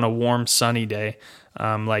 especially on a warm, sunny day.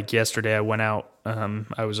 Like yesterday, I went out.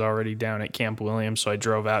 I was already down at Camp William, so I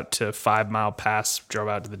drove out to 5 Mile Pass, drove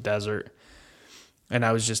out to the desert, and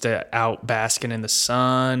I was just out basking in the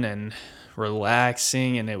sun and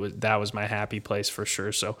relaxing, and that was my happy place for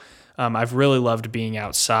sure. So I've really loved being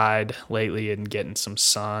outside lately and getting some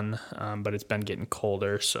sun, but it's been getting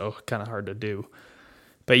colder, so kind of hard to do.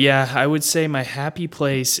 But yeah, I would say my happy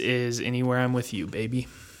place is anywhere I'm with you, baby.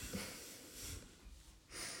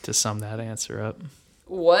 To sum that answer up.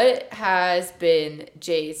 What has been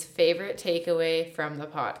Jay's favorite takeaway from the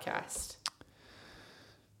podcast?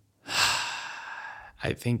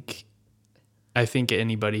 I think I think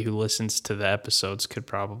anybody who listens to the episodes could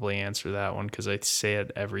probably answer that one because I say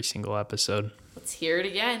it every single episode. Let's hear it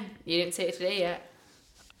again. You didn't say it today yet.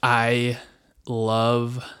 I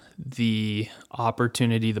love the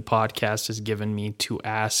opportunity the podcast has given me to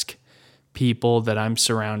ask people that I'm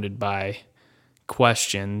surrounded by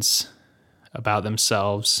questions about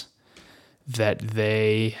themselves that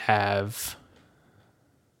they have,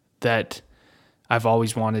 that I've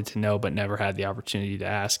always wanted to know but never had the opportunity to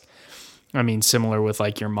ask. I mean, similar with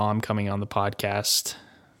like your mom coming on the podcast.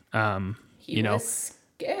 He was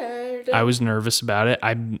scared. I was nervous about it.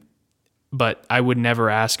 But I would never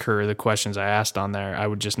ask her the questions I asked on there. I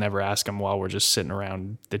would just never ask them while we're just sitting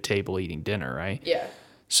around the table eating dinner, right? Yeah.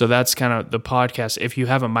 So that's kind of the podcast. If you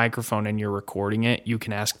have a microphone and you're recording it, you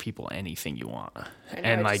can ask people anything you want.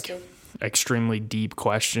 And like extremely deep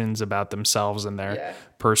questions about themselves and their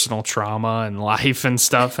personal trauma and life and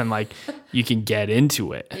stuff. And like you can get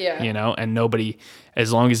into it, you know, and nobody,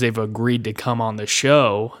 as long as they've agreed to come on the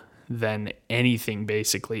show, then anything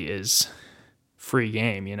basically is free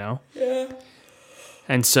game, you know? Yeah.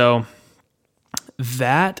 And so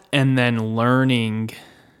that, and then learning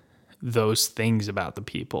those things about the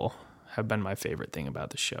people have been my favorite thing about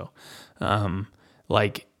the show.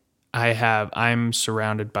 Like I'm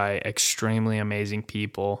surrounded by extremely amazing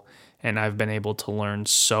people, and I've been able to learn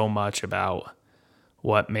so much about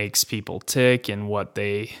what makes people tick and what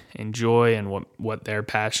they enjoy and what they're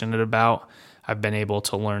passionate about. I've been able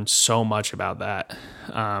to learn so much about that.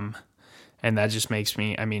 And that just makes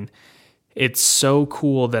me, I mean, it's so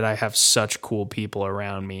cool that I have such cool people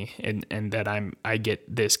around me and that I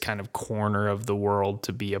get this kind of corner of the world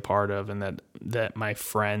to be a part of, and that my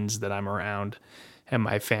friends that I'm around and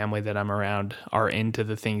my family that I'm around are into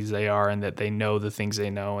the things they are, and that they know the things they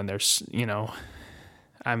know. And there's, you know,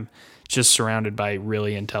 I'm just surrounded by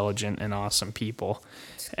really intelligent and awesome people.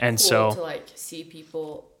 It's and cool so to like see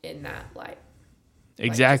people in that light.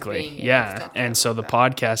 Exactly. Like yeah. And so the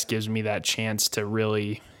podcast gives me that chance to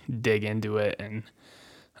really dig into it. And,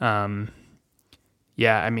 I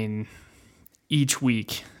mean, each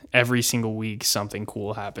week, every single week, something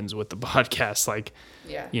cool happens with the podcast. Like,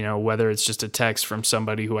 you know, whether it's just a text from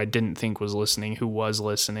somebody who I didn't think was listening, who was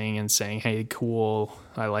listening and saying, hey, cool,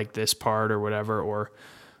 I like this part or whatever, or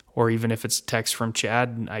even if it's a text from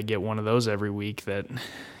Chad, I get one of those every week that,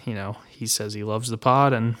 you know, he says he loves the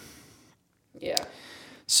pod. And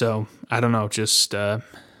so I don't know, just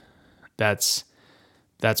that's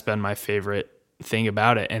been my favorite thing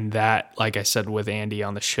about it. And that, like I said with Andy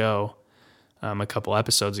on the show a couple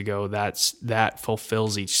episodes ago, that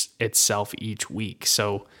fulfills itself each week.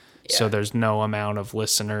 So there's no amount of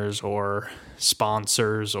listeners or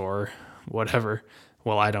sponsors or whatever.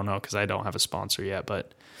 Well, I don't know because I don't have a sponsor yet,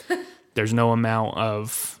 but there's no amount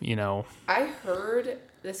of, you know. I heard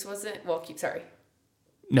this wasn't, well, sorry.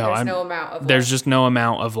 No, there's just no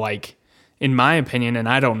amount of like, in my opinion, and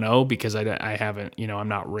I don't know because I haven't, you know, I'm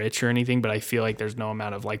not rich or anything, but I feel like there's no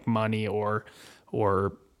amount of like money or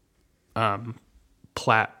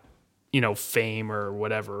fame or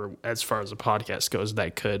whatever as far as a podcast goes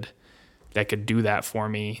that could do that for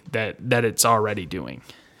me that it's already doing,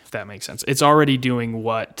 if that makes sense. It's already doing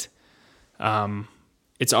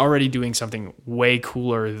it's already doing something way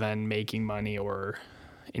cooler than making money or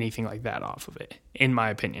anything like that off of it, in my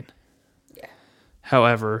opinion. Yeah.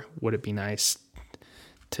 However, would it be nice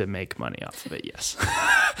to make money off of it? Yes.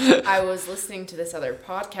 I was listening to this other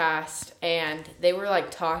podcast and they were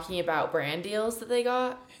like talking about brand deals that they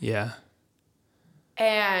got. Yeah.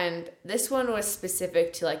 And this one was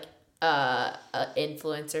specific to like a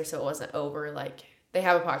influencer, so it wasn't over like they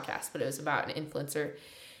have a podcast, but it was about an influencer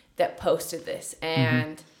that posted this.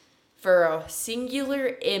 And for a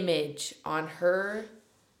singular image on her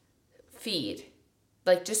feed,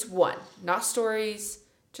 like just one, not stories,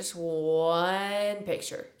 just one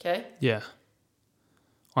picture, okay? Yeah.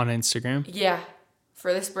 On Instagram? Yeah.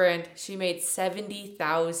 For this brand, she made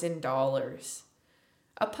 $70,000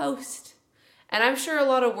 a post. And I'm sure a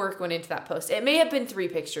lot of work went into that post. It may have been 3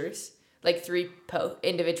 pictures, like 3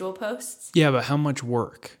 individual posts. Yeah, but how much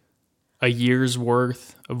work? A year's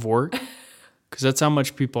worth of work? Because that's how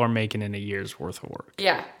much people are making in a year's worth of work.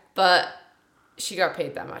 Yeah, but she got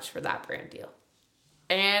paid that much for that brand deal.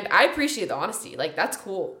 And I appreciate the honesty. Like, that's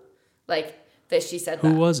cool. Like, that she said that.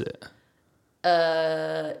 Who was it?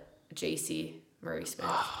 JC Murray Smith.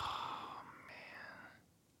 Oh,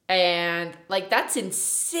 man. And, like, that's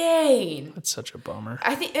insane. That's such a bummer.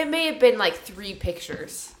 I think it may have been, like, 3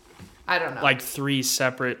 pictures. I don't know. Like 3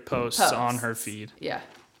 separate posts on her feed. Yeah.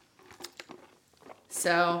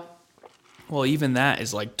 So. Well, even that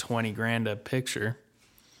is like $20,000 a picture.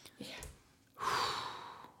 Yeah.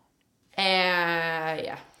 And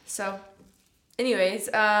Yeah. So, anyways,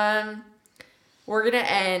 we're gonna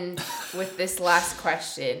end with this last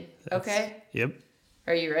question. Okay? Yep.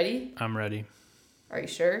 Are you ready? I'm ready. Are you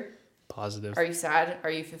sure? Positive. Are you sad?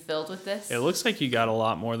 Are you fulfilled with this? It looks like you got a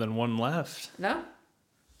lot more than one left. No.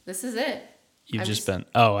 This is it. You've just been...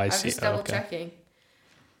 Oh, I I'm see. just double checking.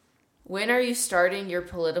 When are you starting your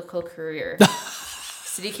political career?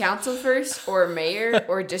 City council first, or mayor,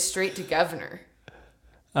 or just straight to governor?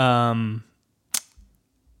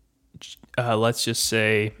 Let's just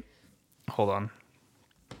say... Hold on.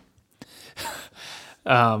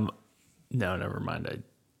 No, never mind. I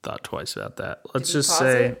thought twice about that. Let's just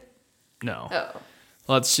say... It? No. Oh.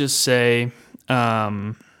 Let's just say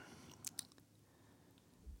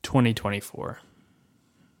 2024.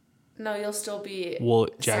 No, you'll still be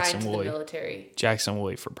Jackson assigned to Woolley. the military. Jackson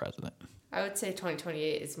Woolley for president. I would say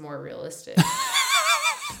 2028 is more realistic.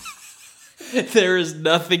 There is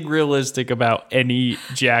nothing realistic about any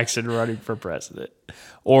Jackson running for president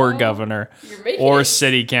or governor or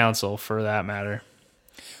city council for that matter.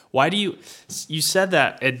 Why do you said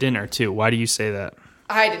that at dinner too? Why do you say that?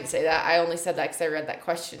 I didn't say that. I only said that because I read that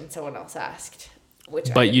question someone else asked.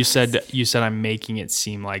 But you said I'm making it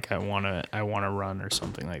seem like I wanna run or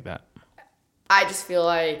something like that. I just feel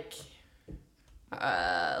like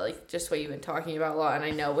just what you've been talking about a lot, and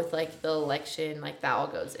I know with like the election, like that all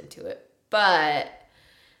goes into it. But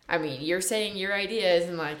I mean, you're saying your ideas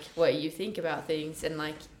and like what you think about things, and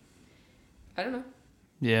like I don't know.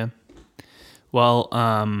 Yeah. Well,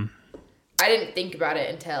 I didn't think about it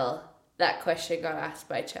until that question got asked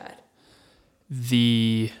by Chad.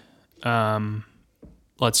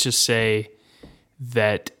 Let's just say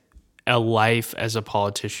that a life as a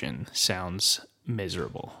politician sounds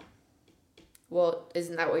miserable. Well,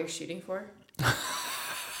 isn't that what you're shooting for?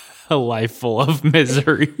 A life full of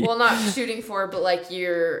misery. Well, not shooting for, but like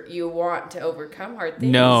you want to overcome hard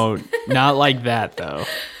things. No, not like that though.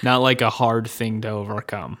 Not like a hard thing to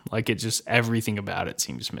overcome. Like it just everything about it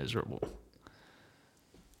seems miserable.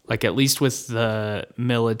 Like at least with the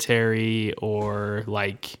military or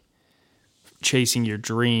like chasing your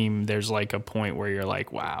dream, there's like a point where you're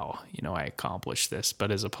like, wow, I accomplished this.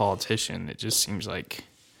 But as a politician, it just seems like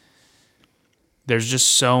there's just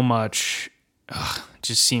so much. It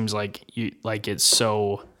just seems like it's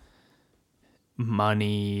so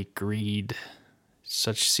money, greed.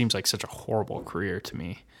 Seems like such a horrible career to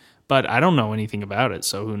me. But I don't know anything about it,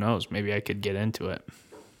 so who knows? Maybe I could get into it.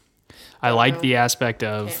 I love the aspect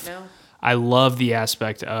of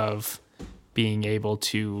being able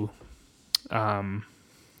to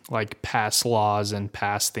pass laws and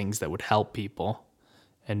pass things that would help people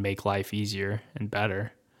and make life easier and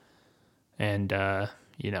better. And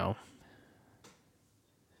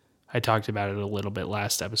I talked about it a little bit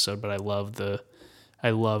last episode, but I love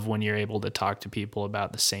when you're able to talk to people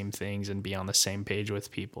about the same things and be on the same page with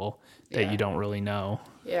people that you don't really know.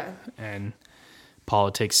 Yeah. And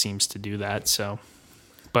politics seems to do that. So,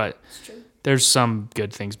 but there's some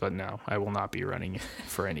good things, but no, I will not be running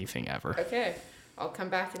for anything ever. Okay. I'll come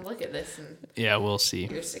back and look at this and we'll see.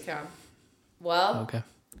 Years to come. Well, okay.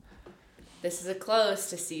 This is a close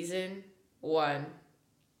to season 1.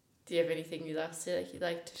 Do you have anything else you'd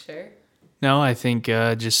like to share? No, I think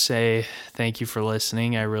just say thank you for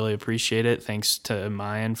listening. I really appreciate it. Thanks to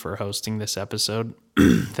Mayan for hosting this episode.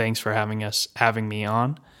 Thanks for having me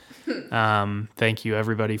on. Thank you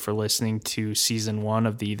everybody for listening to season 1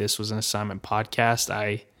 of the This Was an Assignment podcast.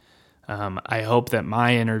 I hope that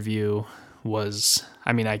my interview was,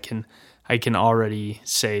 I can already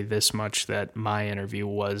say this much, that my interview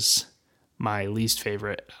was my least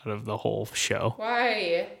favorite out of the whole show.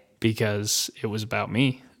 Why? Because it was about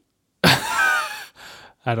me.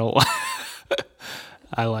 I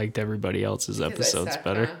liked everybody else's episodes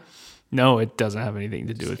better. Huh? No, it doesn't have anything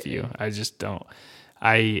to do with you. I just don't.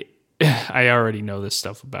 I already know this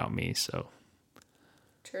stuff about me, so.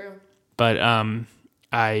 True. But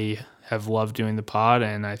I have loved doing the pod,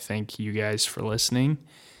 and I thank you guys for listening.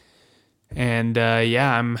 And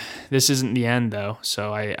this isn't the end though.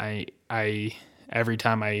 So I every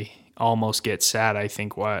time I almost get sad, I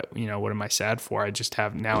think, what am I sad for? I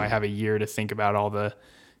have a year to think about all the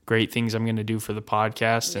great things I'm going to do for the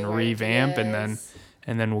podcast and revamp, and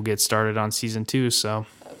then we'll get started on season 2. So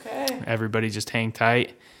everybody just hang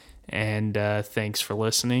tight, and thanks for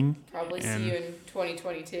listening. Probably see you in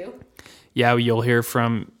 2022. Yeah, you'll hear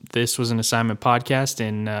from This Was an Assignment podcast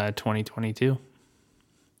in 2022.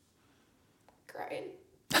 Great.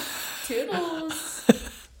 Toodles.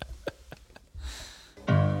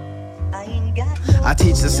 I ain't got no I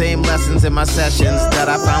teach the same lessons in my sessions that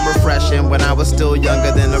I found refreshing when I was still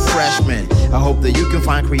younger than a freshman. I hope that you can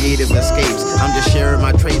find creative escapes. I'm just sharing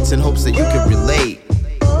my traits in hopes that you can relate.